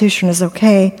prostitution as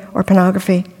okay, or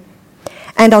pornography.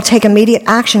 And I'll take immediate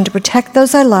action to protect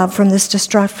those I love from this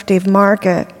destructive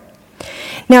market.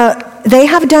 Now, they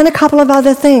have done a couple of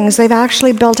other things. They've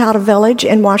actually built out a village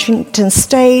in Washington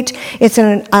State. It's in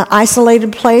an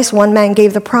isolated place. One man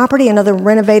gave the property, another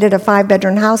renovated a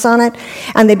 5-bedroom house on it,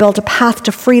 and they built a path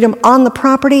to freedom on the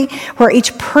property where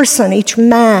each person, each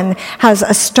man, has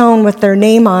a stone with their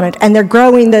name on it, and they're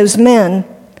growing those men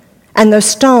and those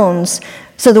stones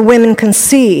so the women can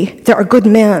see there are good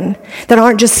men that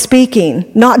aren't just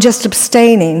speaking, not just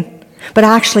abstaining, but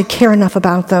actually care enough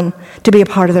about them to be a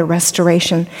part of their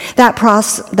restoration.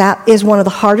 That is one of the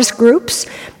hardest groups.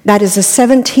 That is a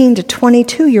 17 to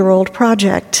 22-year-old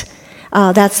project.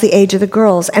 That's the age of the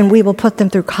girls, and we will put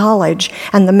them through college,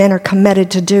 and the men are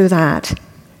committed to do that.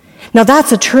 Now,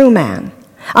 that's a true man.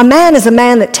 A man is a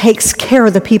man that takes care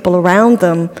of the people around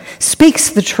them, speaks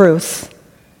the truth,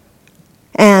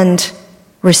 and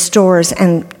restores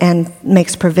and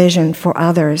makes provision for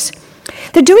others.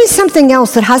 They're doing something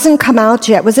else that hasn't come out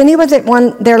yet. Was anyone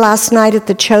there last night at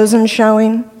the Chosen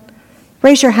showing?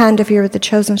 Raise your hand if you were at the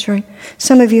Chosen showing.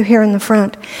 Some of you here in the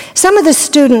front. Some of the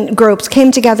student groups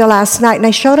came together last night, and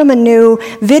I showed them a new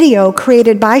video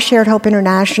created by Shared Hope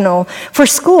International for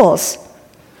schools.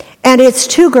 And it's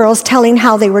 2 girls telling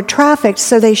how they were trafficked,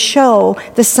 so they show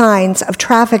the signs of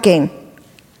trafficking.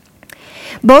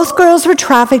 Both girls were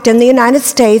trafficked in the United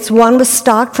States. One was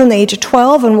stalked from the age of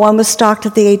 12, and one was stalked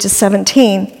at the age of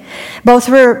 17. Both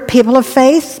were people of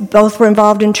faith. Both were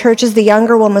involved in churches. The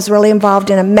younger one was really involved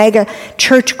in a mega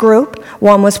church group.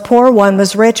 One was poor, one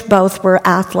was rich. Both were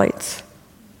athletes.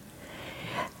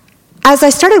 As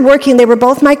I started working, they were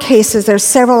both my cases. There's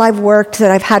several I've worked that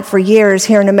I've had for years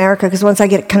here in America, because once I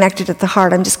get connected at the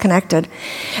heart, I'm just connected.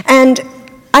 And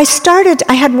I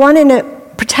had one in a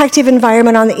protective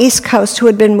environment on the East Coast who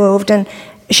had been moved, and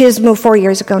she has moved 4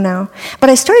 years ago now. But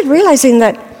I started realizing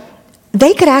that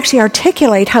they could actually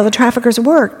articulate how the traffickers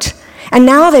worked. And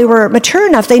now they were mature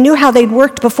enough, they knew how they'd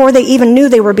worked before they even knew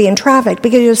they were being trafficked.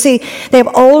 Because you'll see, they have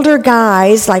older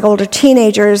guys, like older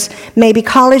teenagers, maybe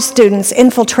college students,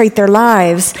 infiltrate their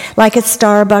lives, like at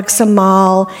Starbucks, a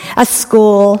mall, a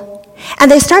school.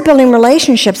 And they start building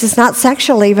relationships. It's not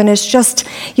sexual even. It's just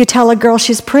you tell a girl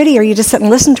she's pretty, or you just sit and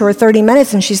listen to her 30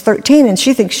 minutes and she's 13 and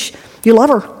she thinks you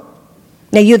love her.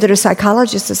 Now, you that are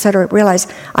psychologists, etc., realize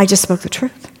I just spoke the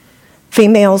truth.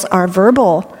 Females are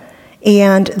verbal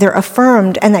and they're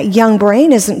affirmed, and that young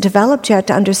brain isn't developed yet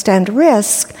to understand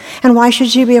risk. And why should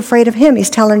she be afraid of him? He's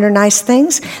telling her nice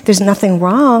things. There's nothing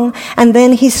wrong. And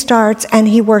then he starts and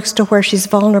he works to where she's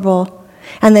vulnerable.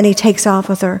 And then he takes off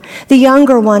with her. The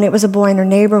younger one, it was a boy in her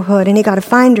neighborhood, and he got a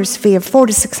finder's fee of $400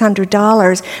 to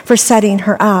 $600 for setting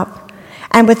her up.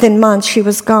 And within months, she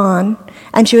was gone,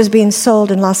 and she was being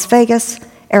sold in Las Vegas,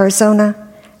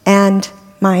 Arizona, and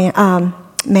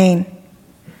Maine.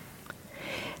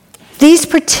 These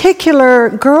particular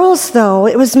girls, though,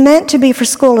 it was meant to be for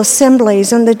school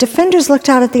assemblies, and the defenders looked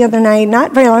at it the other night,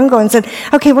 not very long ago, and said,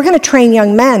 okay, we're going to train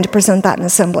young men to present that in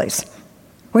assemblies.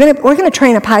 We're going to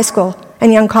train up high school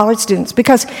and young college students,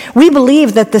 because we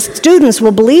believe that the students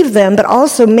will believe them, but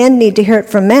also men need to hear it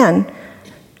from men,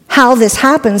 how this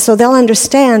happens, so they'll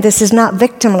understand this is not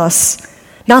victimless.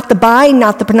 Not the buying,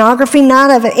 not the pornography,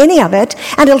 not of any of it,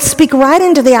 and it'll speak right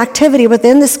into the activity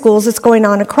within the schools that's going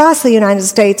on across the United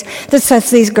States that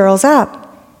sets these girls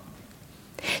up.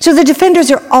 So the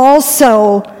defenders are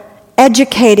also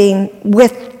educating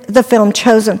with the film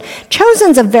Chosen.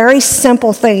 Chosen's a very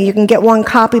simple thing. You can get one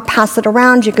copy, pass it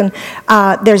around. You can.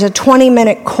 There's a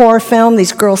 20-minute core film.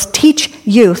 These girls teach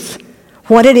youth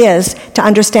what it is to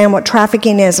understand what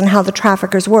trafficking is and how the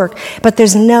traffickers work. But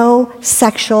there's no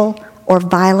sexual or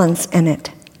violence in it.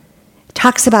 It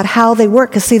talks about how they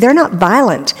work. Because, see, they're not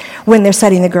violent when they're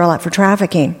setting the girl up for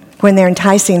trafficking, when they're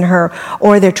enticing her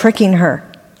or they're tricking her.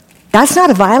 That's not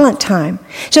a violent time.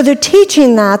 So they're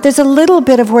teaching that. There's a little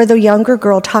bit of where the younger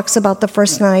girl talks about the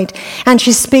first night, and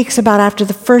she speaks about after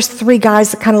the first 3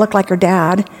 guys that kind of look like her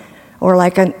dad or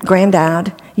like a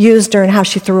granddad used her and how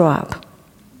she threw up.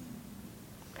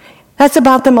 That's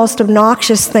about the most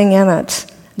obnoxious thing in it,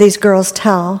 these girls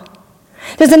tell.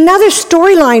 There's another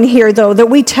storyline here, though, that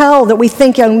we tell, that we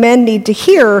think young men need to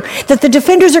hear, that the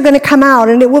defenders are going to come out,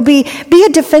 and it will be a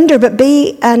defender, but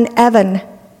be an Evan.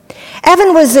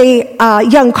 Evan was a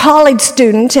young college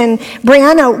student, and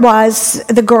Brianna was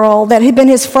the girl that had been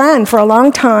his friend for a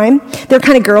long time. They were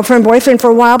kind of girlfriend, boyfriend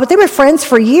for a while, but they were friends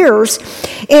for years.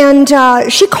 And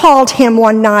she called him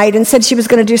one night and said she was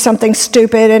going to do something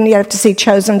stupid, and you have to see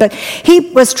chosen. But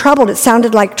he was troubled. It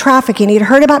sounded like trafficking. He'd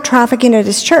heard about trafficking at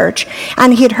his church,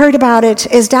 and he had heard about it.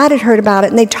 His dad had heard about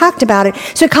it, and they talked about it.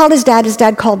 So he called his dad. His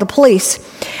dad called the police.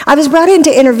 I was brought in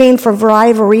to intervene for a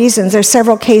variety of reasons. There's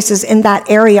several cases in that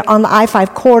area on the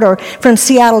I-5 corridor from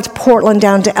Seattle to Portland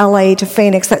down to LA to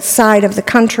Phoenix, that side of the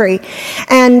country.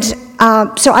 And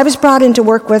so I was brought in to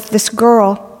work with this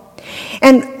girl.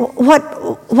 And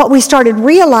what we started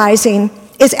realizing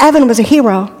is Evan was a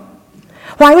hero.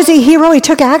 Why was he a hero? He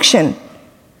took action.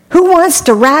 Who wants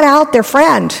to rat out their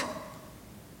friend?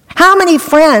 How many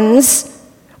friends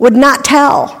would not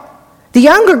tell? The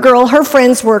younger girl, her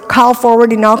friends were call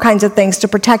forwarding all kinds of things to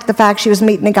protect the fact she was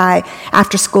meeting a guy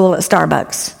after school at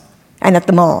Starbucks and at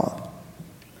the mall,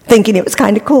 thinking it was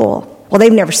kind of cool. Well,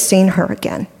 they've never seen her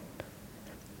again.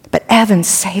 But Evan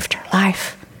saved her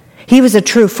life. He was a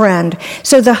true friend.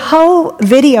 So the whole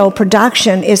video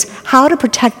production is how to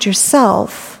protect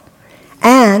yourself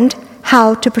and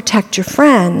how to protect your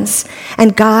friends.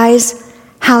 And guys,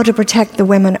 how to protect the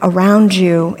women around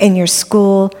you in your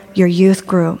school, your youth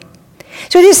group.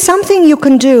 So it is something you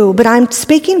can do, but I'm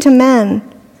speaking to men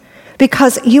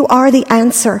because you are the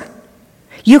answer.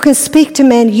 You can speak to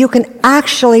men, you can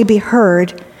actually be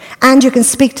heard, and you can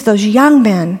speak to those young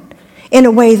men in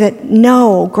a way that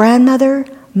no grandmother,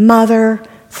 mother,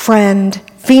 friend,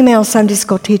 female Sunday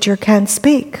school teacher can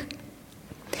speak.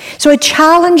 So I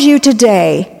challenge you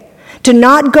today to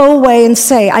not go away and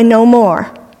say, I know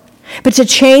more, but to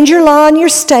change your law in your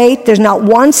state. There's not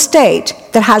one state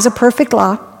that has a perfect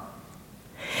law.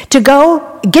 To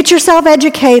go get yourself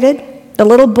educated. The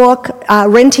little book,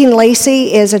 Renting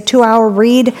Lacy, is a 2-hour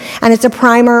read, and it's a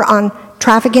primer on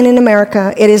trafficking in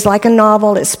America. It is like a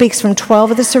novel. It speaks from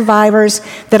 12 of the survivors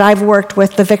that I've worked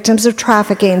with, the victims of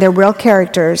trafficking. They're real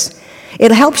characters.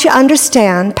 It helps you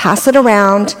understand, pass it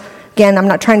around. Again, I'm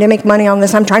not trying to make money on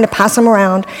this. I'm trying to pass them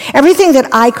around. Everything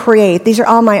that I create, these are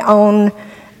all my own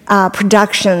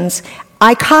productions.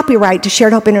 I copyright to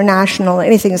Shared Hope International.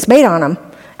 Anything that's made on them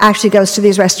actually goes to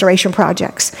these restoration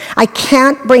projects. I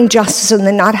can't bring justice and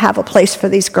then not have a place for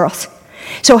these girls.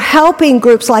 So helping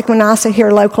groups like Manasseh here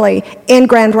locally in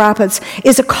Grand Rapids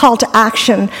is a call to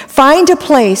action. Find a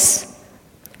place.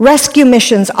 Rescue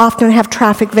missions often have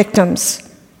traffic victims.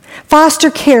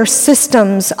 Foster care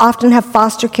systems often have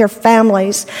foster care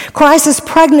families. Crisis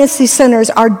pregnancy centers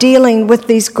are dealing with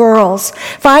these girls.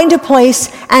 Find a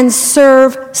place and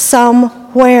serve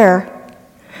somewhere.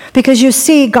 Because you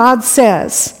see, God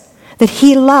says that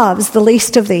He loves the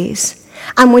least of these.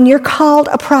 And when you're called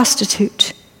a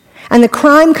prostitute, and the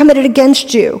crime committed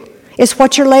against you is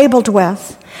what you're labeled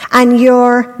with, and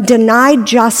you're denied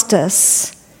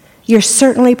justice, you're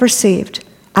certainly perceived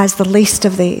as the least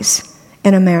of these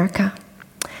in America.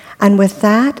 And with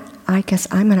that, I guess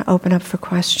I'm going to open up for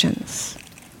questions.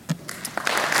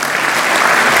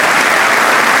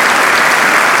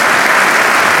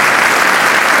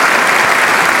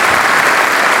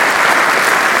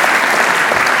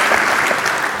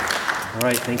 All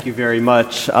right, thank you very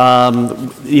much.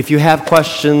 If you have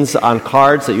questions on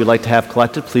cards that you'd like to have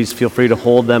collected, please feel free to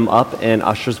hold them up and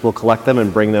ushers will collect them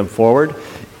and bring them forward.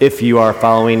 If you are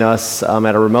following us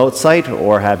at a remote site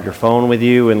or have your phone with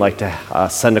you and like to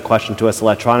send a question to us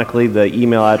electronically, the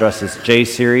email address is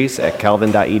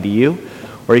jseries@calvin.edu,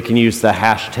 or you can use the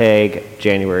hashtag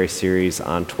JanuarySeries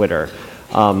on Twitter.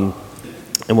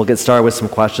 And we'll get started with some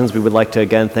questions. We would like to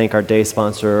again thank our day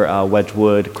sponsor,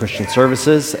 Wedgwood Christian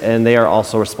Services, and they are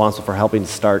also responsible for helping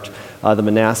to start the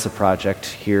Manasseh Project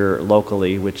here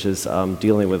locally, which is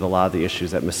dealing with a lot of the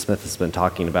issues that Ms. Smith has been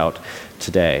talking about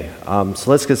today. So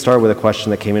let's get started with a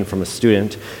question that came in from a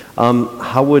student.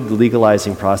 How would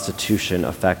legalizing prostitution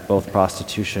affect both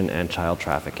prostitution and child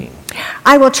trafficking?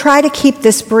 I will try to keep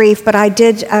this brief, but I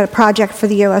did a project for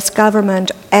the U.S.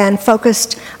 government and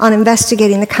focused on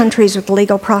investigating the countries with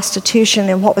legal prostitution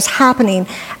and what was happening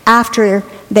after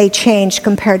they changed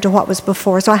compared to what was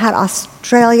before. So I had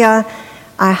Australia,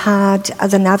 I had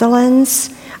the Netherlands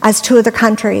as two other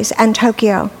countries, and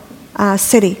Tokyo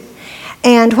City.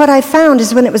 And what I found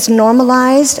is when it was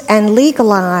normalized and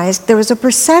legalized, there was a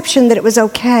perception that it was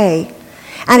okay.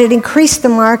 And it increased the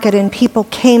market, and people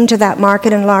came to that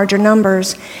market in larger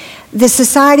numbers. the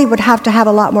society would have to have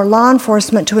a lot more law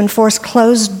enforcement to enforce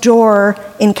closed-door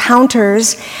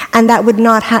encounters, and that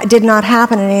did not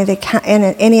happen in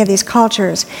any of these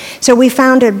cultures. So we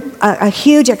found a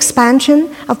huge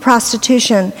expansion of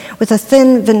prostitution with a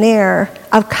thin veneer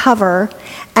of cover,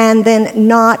 and then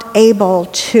not able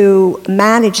to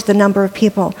manage the number of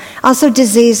people. Also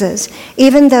diseases.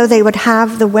 Even though they would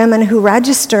have the women who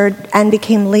registered and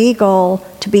became legal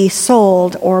to be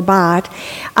sold or bought,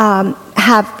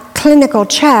 have clinical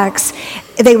checks,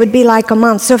 they would be like a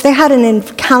month. So if they had an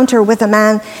encounter with a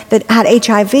man that had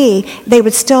HIV, they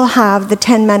would still have the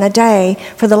 10 men a day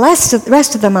for the rest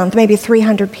of the month, maybe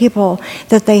 300 people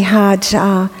that they had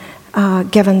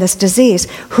given this disease,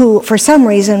 who for some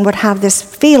reason would have this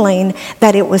feeling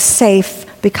that it was safe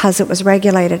because it was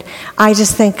regulated. I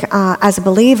just think as a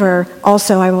believer,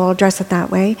 also I will address it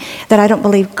that way, that I don't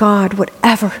believe God would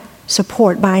ever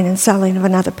support buying and selling of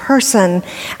another person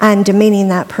and demeaning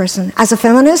that person. As a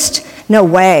feminist, no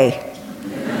way.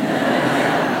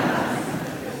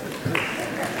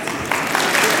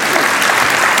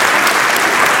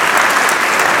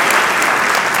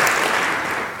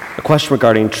 A question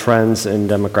regarding trends in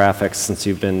demographics, since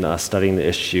you've been studying the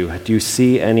issue. Do you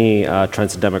see any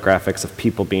trends in demographics of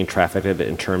people being trafficked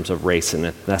in terms of race and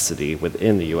ethnicity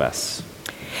within the U.S.?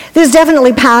 There's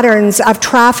definitely patterns of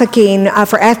trafficking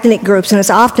for ethnic groups, and it's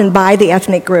often by the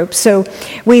ethnic groups. So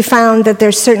we found that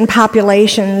there's certain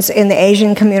populations in the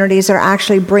Asian communities that are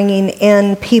actually bringing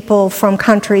in people from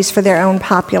countries for their own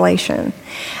population.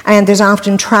 And there's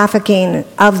often trafficking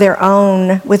of their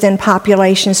own within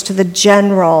populations to the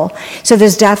general. So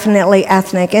there's definitely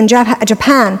ethnic. In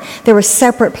Japan, there were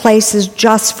separate places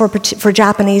just for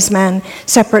Japanese men,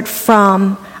 separate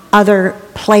from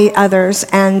others,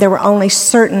 and there were only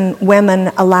certain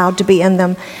women allowed to be in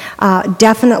them.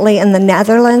 Definitely in the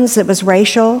Netherlands, it was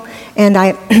racial, and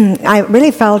I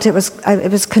really felt it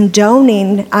was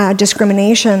condoning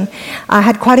discrimination. I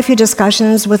had quite a few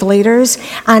discussions with leaders,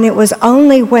 and it was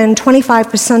only when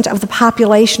 25% of the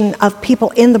population of people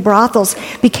in the brothels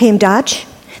became Dutch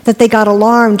that they got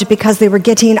alarmed because they were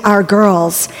getting our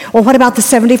girls. Well, what about the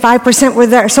 75% were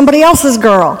there somebody else's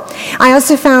girl? I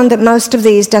also found that most of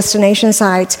these destination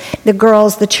sites, the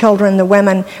girls, the children, the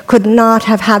women, could not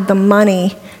have had the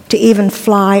money to even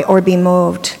fly or be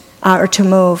moved, or to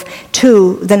move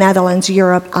to the Netherlands,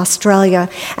 Europe,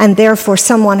 Australia, and therefore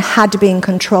someone had to be in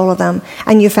control of them,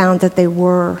 and you found that they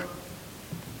were.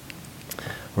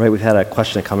 Right, we've had a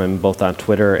question come in both on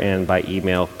Twitter and by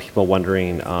email. People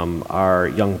wondering, are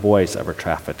young boys ever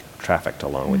trafficked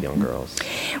along with young girls?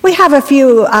 We have a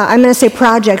few, I'm going to say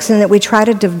projects, in that we try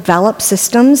to develop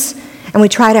systems and we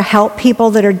try to help people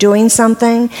that are doing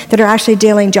something that are actually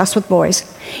dealing just with boys.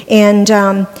 And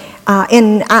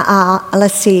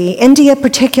let's see, India in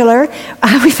particular,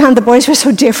 we found the boys were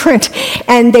so different,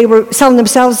 and they were selling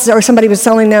themselves, or somebody was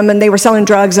selling them, and they were selling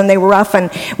drugs, and they were rough,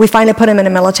 and we finally put them in a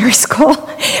military school.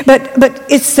 But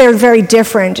they're very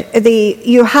different.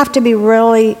 You have to be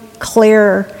really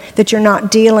clear that you're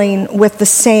not dealing with the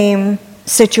same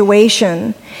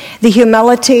situation. The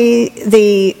humility,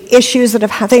 the issues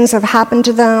things that have happened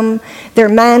to them, their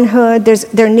manhood,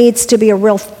 there needs to be a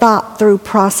real thought-through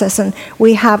process, and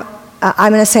we have,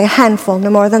 I'm going to say a handful, no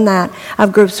more than that,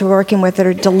 of groups we're working with that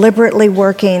are deliberately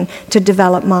working to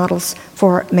develop models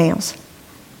for males.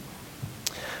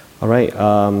 All right,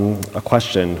 a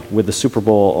question. With the Super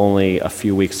Bowl only a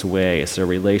few weeks away, is there a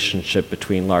relationship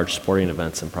between large sporting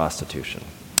events and prostitution?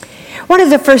 One of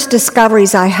the first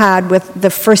discoveries I had with the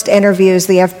first interviews,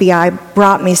 the FBI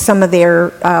brought me some of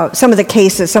the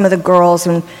cases, some of the girls,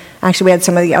 and actually we had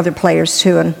some of the other players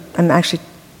too, and I'm actually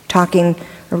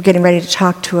getting ready to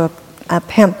talk to a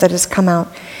pimp that has come out.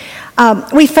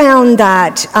 We found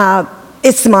that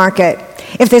it's the market.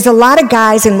 If there's a lot of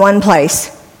guys in one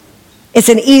place, it's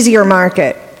an easier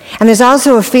market. And there's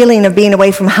also a feeling of being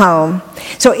away from home.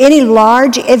 So any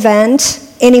large event,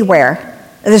 anywhere,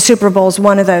 the Super Bowl is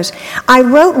one of those. I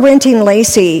wrote Renting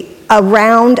Lacy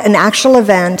around an actual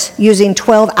event using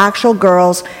 12 actual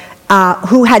girls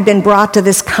who had been brought to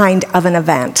this kind of an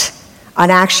event, an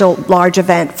actual large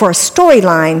event for a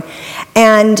storyline,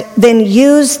 and then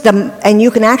use them, and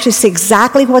you can actually see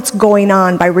exactly what's going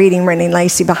on by reading Renting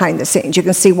Lacy behind the scenes. You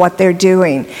can see what they're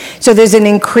doing. So there's an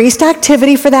increased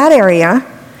activity for that area,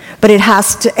 but it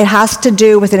has to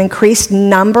do with an increased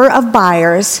number of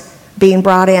buyers being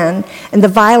brought in, and the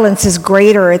violence is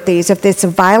greater at these. If it's a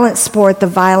violent sport,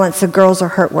 the girls are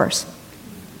hurt worse.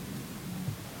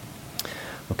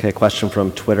 Okay, question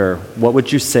from Twitter. What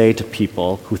would you say to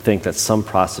people who think that some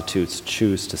prostitutes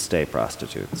choose to stay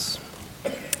prostitutes?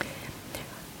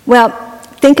 Well,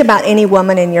 think about any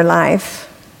woman in your life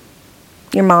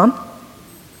Your mom?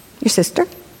 Your sister?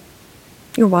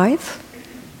 Your wife?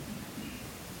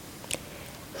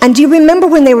 And do you remember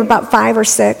when they were about 5 or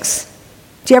 6?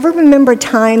 Do you ever remember a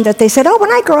time that they said, oh,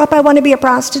 when I grow up, I want to be a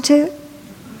prostitute?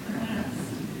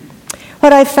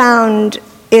 What I found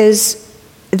is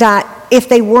that if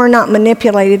they were not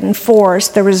manipulated and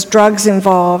forced, there was drugs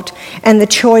involved, and the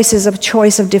choice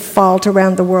of default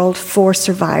around the world for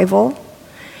survival.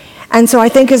 And so I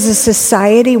think as a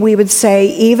society, we would say,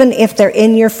 even if they're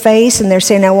in your face and they're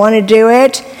saying, I want to do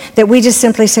it, that we just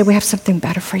simply say, we have something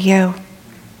better for you.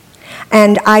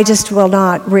 And I just will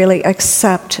not really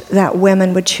accept that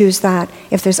women would choose that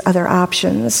if there's other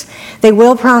options. They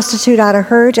will prostitute out of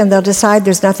hurt, and they'll decide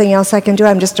there's nothing else I can do.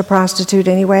 I'm just a prostitute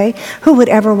anyway. Who would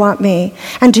ever want me?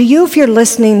 And to you, if you're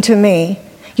listening to me,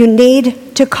 you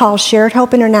need to call Shared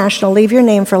Hope International. Leave your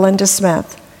name for Linda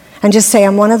Smith. And just say,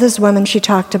 I'm one of those women she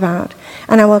talked about.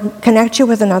 And I will connect you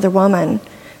with another woman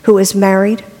who is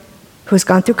married, who has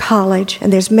gone through college,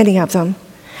 and there's many of them,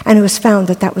 and who has found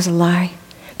that that was a lie.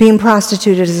 Being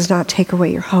prostituted does not take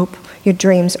away your hope, your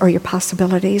dreams, or your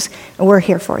possibilities. And we're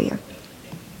here for you.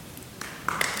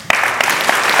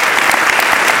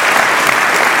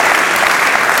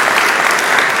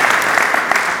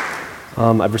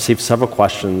 I've received several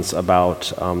questions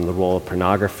about the role of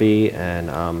pornography, and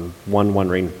one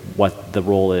wondering what the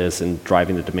role is in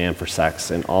driving the demand for sex,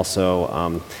 and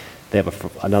also they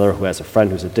have another who has a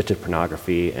friend who's addicted to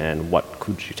pornography, and what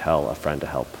could you tell a friend to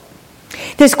help?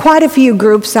 There's quite a few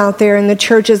groups out there in the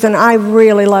churches, and I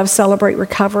really love Celebrate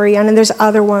Recovery, and there's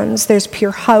other ones. There's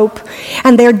Pure Hope,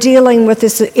 and they're dealing with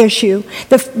this issue.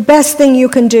 The best thing you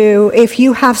can do if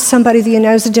you have somebody that you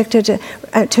know is addicted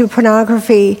to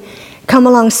pornography, come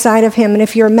alongside of him, and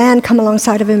if you're a man, come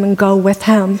alongside of him and go with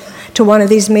him to one of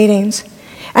these meetings.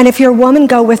 And if you're a woman,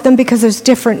 go with them, because there's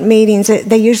different meetings.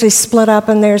 They usually split up,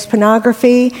 and there's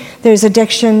pornography, there's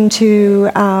addiction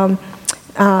to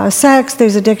sex,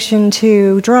 there's addiction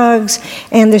to drugs,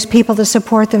 and there's people to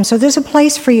support them. So there's a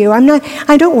place for you.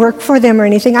 I don't work for them or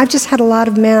anything. I've just had a lot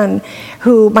of men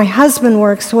who my husband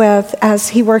works with, as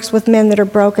he works with men that are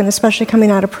broken, especially coming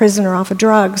out of prison or off of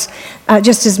drugs,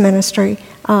 just his ministry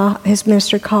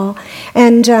call.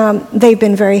 And they've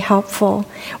been very helpful.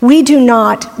 We do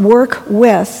not work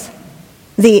with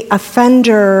the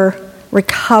offender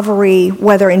recovery,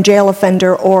 whether in jail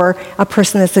offender or a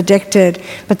person that's addicted,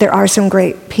 but there are some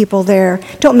great people there.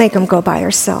 Don't make them go by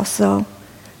yourself, though.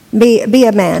 Be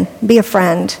a man, be a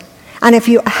friend. And if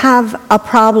you have a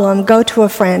problem, go to a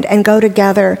friend and go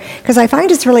together, because I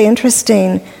find it's really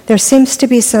interesting. There seems to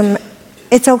be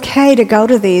it's okay to go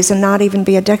to these and not even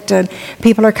be addicted.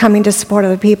 People are coming to support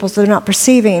other people, so they're not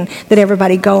perceiving that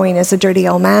everybody going is a dirty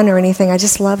old man or anything. I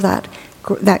just love that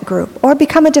group. Or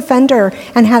become a defender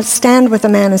and stand with a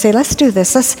man and say, let's do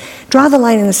this. Let's draw the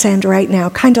line in the sand right now,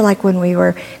 kind of like when we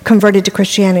were converted to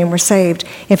Christianity and were saved,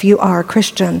 if you are a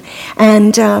Christian.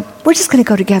 And we're just going to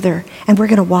go together, and we're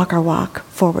going to walk our walk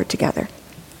forward together.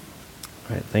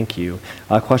 All right, thank you.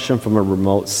 A question from a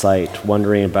remote site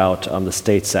wondering about the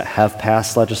states that have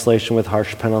passed legislation with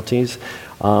harsh penalties.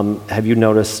 Have you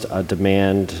noticed a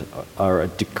demand or a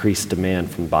decreased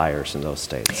demand from buyers in those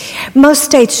states? Most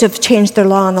states have changed their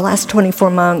law in the last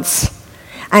 24 months,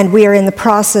 and we are in the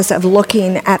process of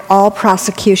looking at all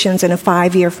prosecutions in a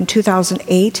 5-year from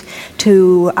 2008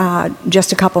 to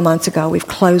just a couple months ago. We've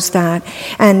closed that,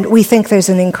 and we think there's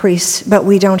an increase, but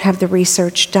we don't have the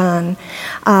research done.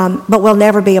 But we'll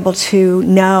never be able to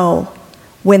know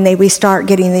when we start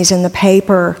getting these in the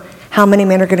paper how many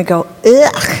men are going to go,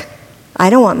 ugh, I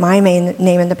don't want my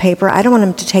name in the paper. I don't want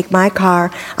him to take my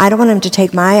car. I don't want him to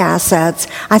take my assets.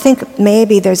 I think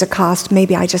maybe there's a cost.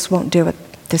 Maybe I just won't do it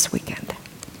this weekend.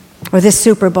 Or this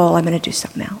Super Bowl, I'm going to do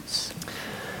something else.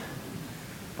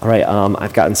 All right,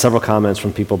 I've gotten several comments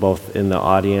from people both in the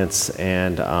audience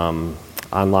and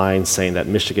online saying that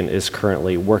Michigan is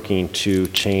currently working to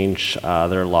change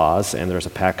their laws, and there's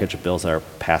a package of bills that are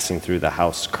passing through the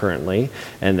House currently,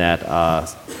 and that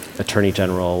Attorney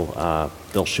General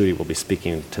Bill Schuette will be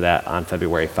speaking to that on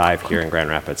February 5 here in Grand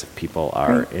Rapids if people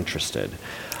are interested.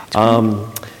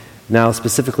 Now,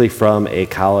 specifically from a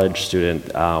college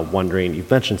student wondering, you've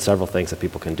mentioned several things that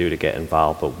people can do to get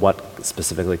involved, but what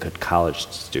specifically could college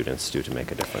students do to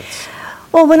make a difference?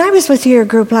 Well, when I was with your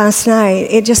group last night,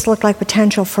 it just looked like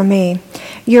potential for me.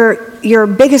 Your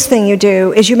biggest thing you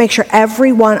do is you make sure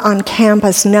everyone on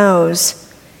campus knows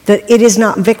that it is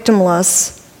not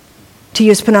victimless to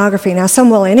use pornography. Now, some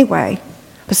will anyway,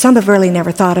 but some have really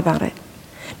never thought about it.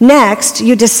 Next,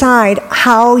 you decide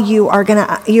how you are going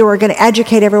to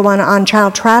educate everyone on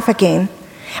child trafficking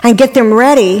and get them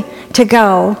ready to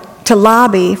go to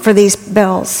lobby for these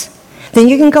bills. then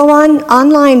you can go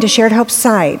online to Shared Hope's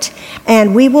site,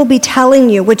 and we will be telling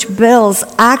you which bills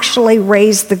actually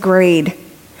raise the grade.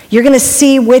 You're going to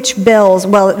see which bills,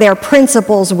 well, they're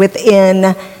principles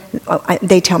within,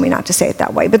 they tell me not to say it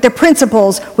that way, but they're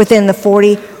principles within the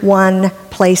 41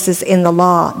 places in the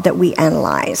law that we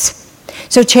analyze.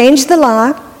 So change the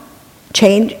law,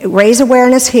 raise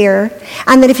awareness here,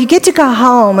 and then if you get to go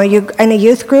home or you're in a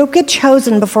youth group, get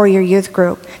chosen before your youth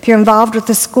group. If you're involved with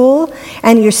the school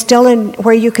and you're still in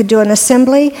where you could do an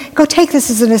assembly, go take this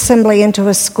as an assembly into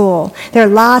a school. There are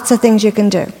lots of things you can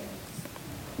do.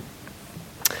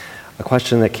 A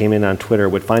question that came in on Twitter: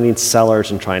 would finding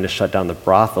sellers and trying to shut down the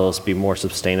brothels be more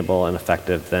sustainable and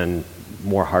effective than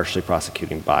more harshly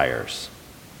prosecuting buyers?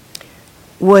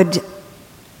 Would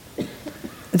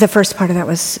the first part of that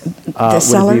was the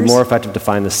sellers? Would it be more effective to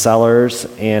find the sellers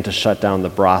and to shut down the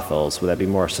brothels? Would that be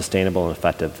more sustainable and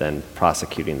effective than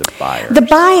prosecuting the buyers? The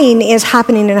buying is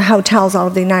happening in hotels all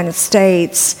over the United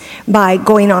States by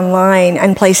going online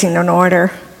and placing an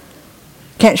order.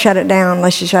 Can't shut it down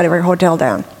unless you shut every hotel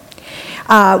down.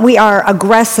 We are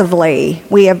aggressively,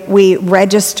 we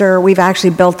register, we've actually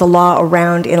built the law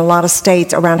around, in a lot of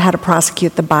states, around how to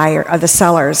prosecute the buyer, or the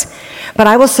sellers. But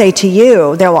I will say to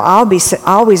you, there will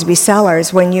always be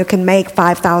sellers when you can make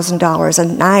 $5,000 a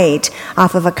night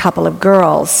off of a couple of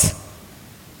girls.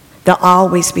 There'll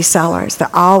always be sellers.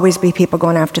 There'll always be people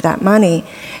going after that money.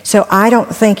 So I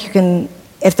don't think you can,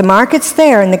 if the market's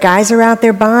there and the guys are out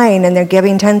there buying and they're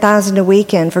giving $10,000 a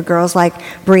weekend for girls like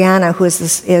Brianna, who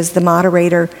is the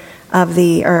moderator of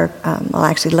the, well,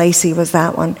 actually Lacy was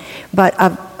that one, but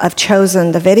I've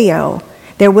chosen the video.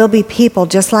 There will be people,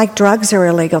 just like drugs are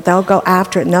illegal, they'll go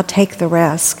after it and they'll take the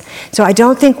risk. So I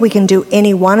don't think we can do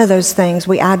any one of those things.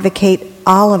 We advocate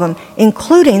all of them,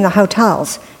 including the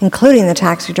hotels, including the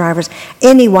taxi drivers.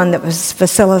 Anyone that would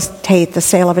facilitate the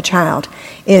sale of a child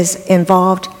is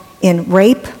involved in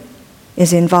rape,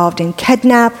 is involved in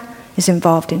kidnap, is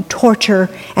involved in torture,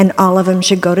 and all of them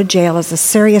should go to jail as the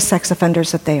serious sex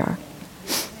offenders that they are.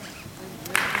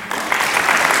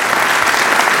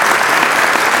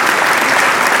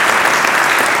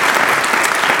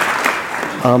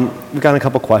 We've gotten a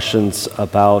couple questions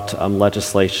about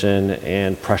legislation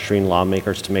and pressuring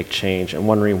lawmakers to make change, and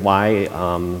wondering why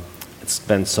it's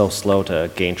been so slow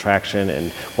to gain traction,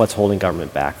 and what's holding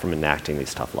government back from enacting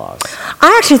these tough laws.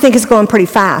 I actually think it's going pretty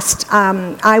fast.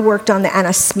 I worked on the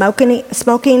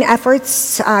anti-smoking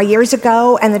efforts years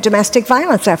ago, and the domestic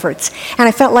violence efforts, and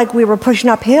I felt like we were pushing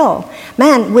uphill.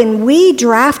 Man, when we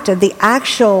drafted the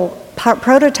actual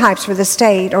prototypes for the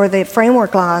state, or the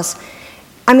framework laws,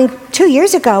 I mean, 2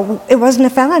 years ago, it wasn't a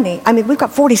felony. I mean, we've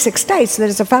got 46 states that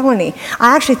it's a felony.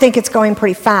 I actually think it's going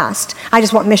pretty fast. I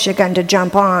just want Michigan to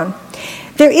jump on.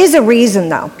 There is a reason,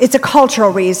 though. It's a cultural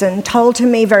reason, told to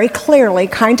me very clearly,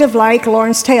 kind of like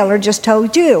Lawrence Taylor just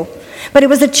told you. But it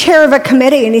was the chair of a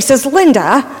committee, and he says,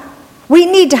 Linda, we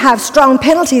need to have strong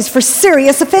penalties for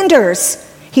serious offenders.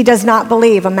 He does not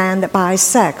believe a man that buys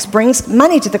sex, brings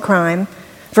money to the crime,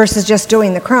 versus just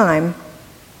doing the crime,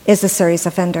 is a serious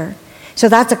offender. So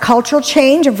that's a cultural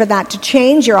change, and for that to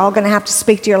change, you're all going to have to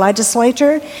speak to your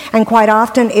legislature, and quite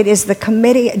often it is the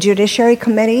committee, Judiciary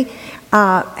Committee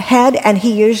head, and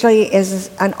he usually is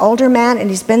an older man, and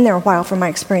he's been there a while from my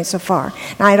experience so far.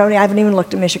 Now, I haven't even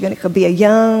looked at Michigan. It could be a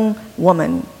young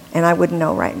woman, and I wouldn't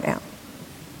know right now.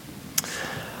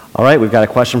 All right, we've got a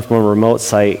question from a remote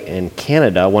site in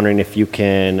Canada, wondering if you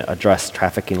can address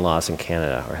trafficking laws in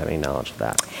Canada, or have any knowledge of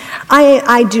that.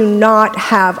 I do not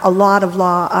have a lot of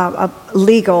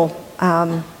legal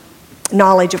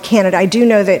knowledge of Canada. I do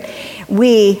know that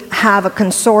we have a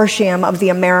consortium of the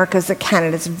Americas that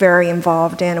Canada's very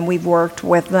involved in, and we've worked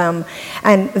with them,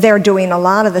 and they're doing a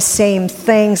lot of the same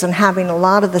things and having a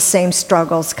lot of the same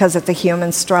struggles because it's a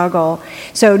human struggle.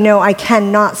 So no, I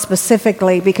cannot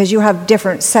specifically, because you have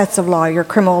different sets of law. Your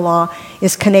criminal law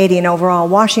is Canadian overall.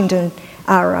 Washington,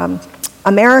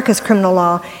 America's criminal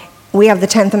law, we have the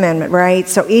 10th Amendment, right?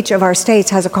 So each of our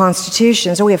states has a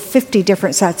constitution, so we have 50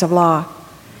 different sets of law.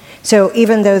 So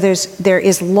even though there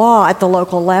is law at the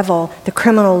local level, the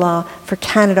criminal law for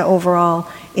Canada overall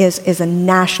is a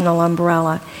national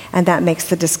umbrella, and that makes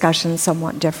the discussion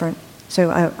somewhat different. So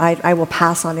I will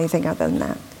pass on anything other than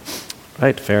that.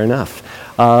 Right, fair enough.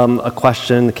 A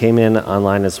question came in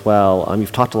online as well.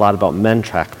 You've talked a lot about men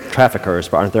traffickers,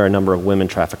 but aren't there a number of women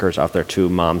traffickers out there too,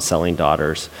 moms selling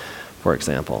daughters, for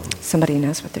example? Somebody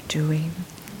knows what they're doing.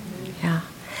 Yeah.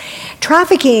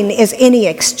 Trafficking is any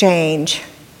exchange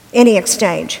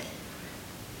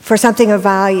for something of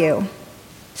value.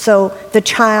 So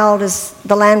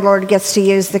the landlord gets to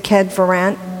use the kid for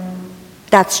rent.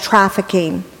 That's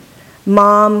trafficking.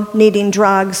 Mom needing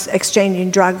drugs,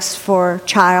 exchanging drugs for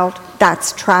child,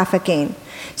 that's trafficking.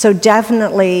 So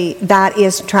definitely that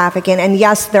is trafficking. And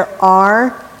yes, there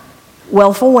are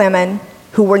willful women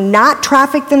who were not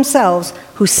trafficked themselves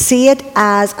who see it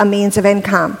as a means of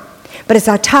income. But it's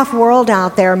a tough world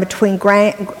out there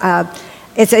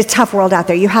it's a tough world out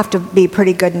there. You have to be a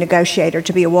pretty good negotiator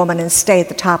to be a woman and stay at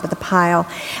the top of the pile.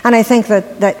 And I think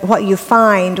that what you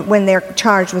find when they're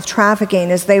charged with trafficking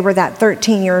is they were that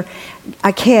 13-year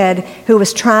kid who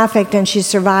was trafficked, and she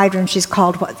survived, and she's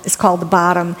called what is called the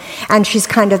bottom. And she's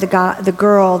kind of the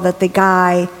girl that the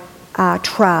guy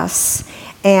trusts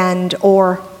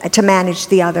or to manage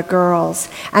the other girls.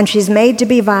 And she's made to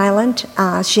be violent.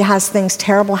 She has things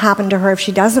terrible happen to her if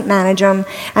she doesn't manage them,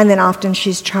 and then often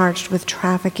she's charged with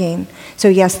trafficking. So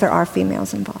yes, there are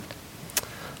females involved.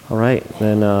 All right,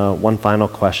 then one final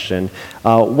question.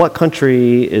 What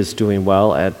country is doing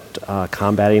well at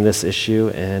combating this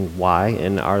issue, and why?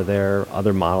 And are there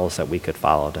other models that we could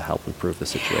follow to help improve the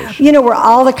situation? You know, where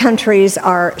all the countries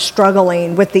are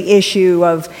struggling with the issue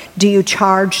of, do you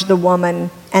charge the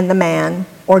woman and the man,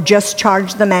 or just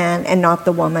charge the man and not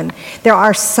the woman? There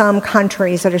are some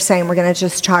countries that are saying we're going to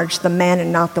just charge the men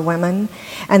and not the women,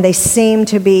 and they seem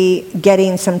to be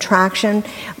getting some traction,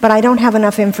 but I don't have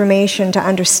enough information to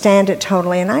understand it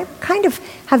totally, and I kind of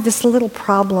have this little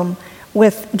problem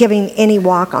with giving any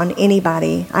walk on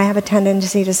anybody. I have a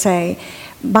tendency to say,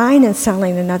 buying and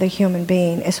selling another human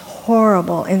being is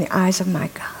horrible in the eyes of my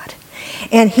God.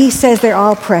 And he says they're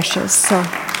all precious, so.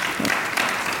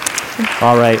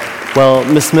 All right. Well,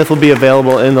 Ms. Smith will be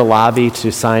available in the lobby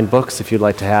to sign books if you'd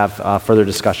like to have further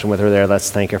discussion with her there.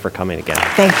 Let's thank her for coming again.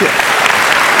 Thank you.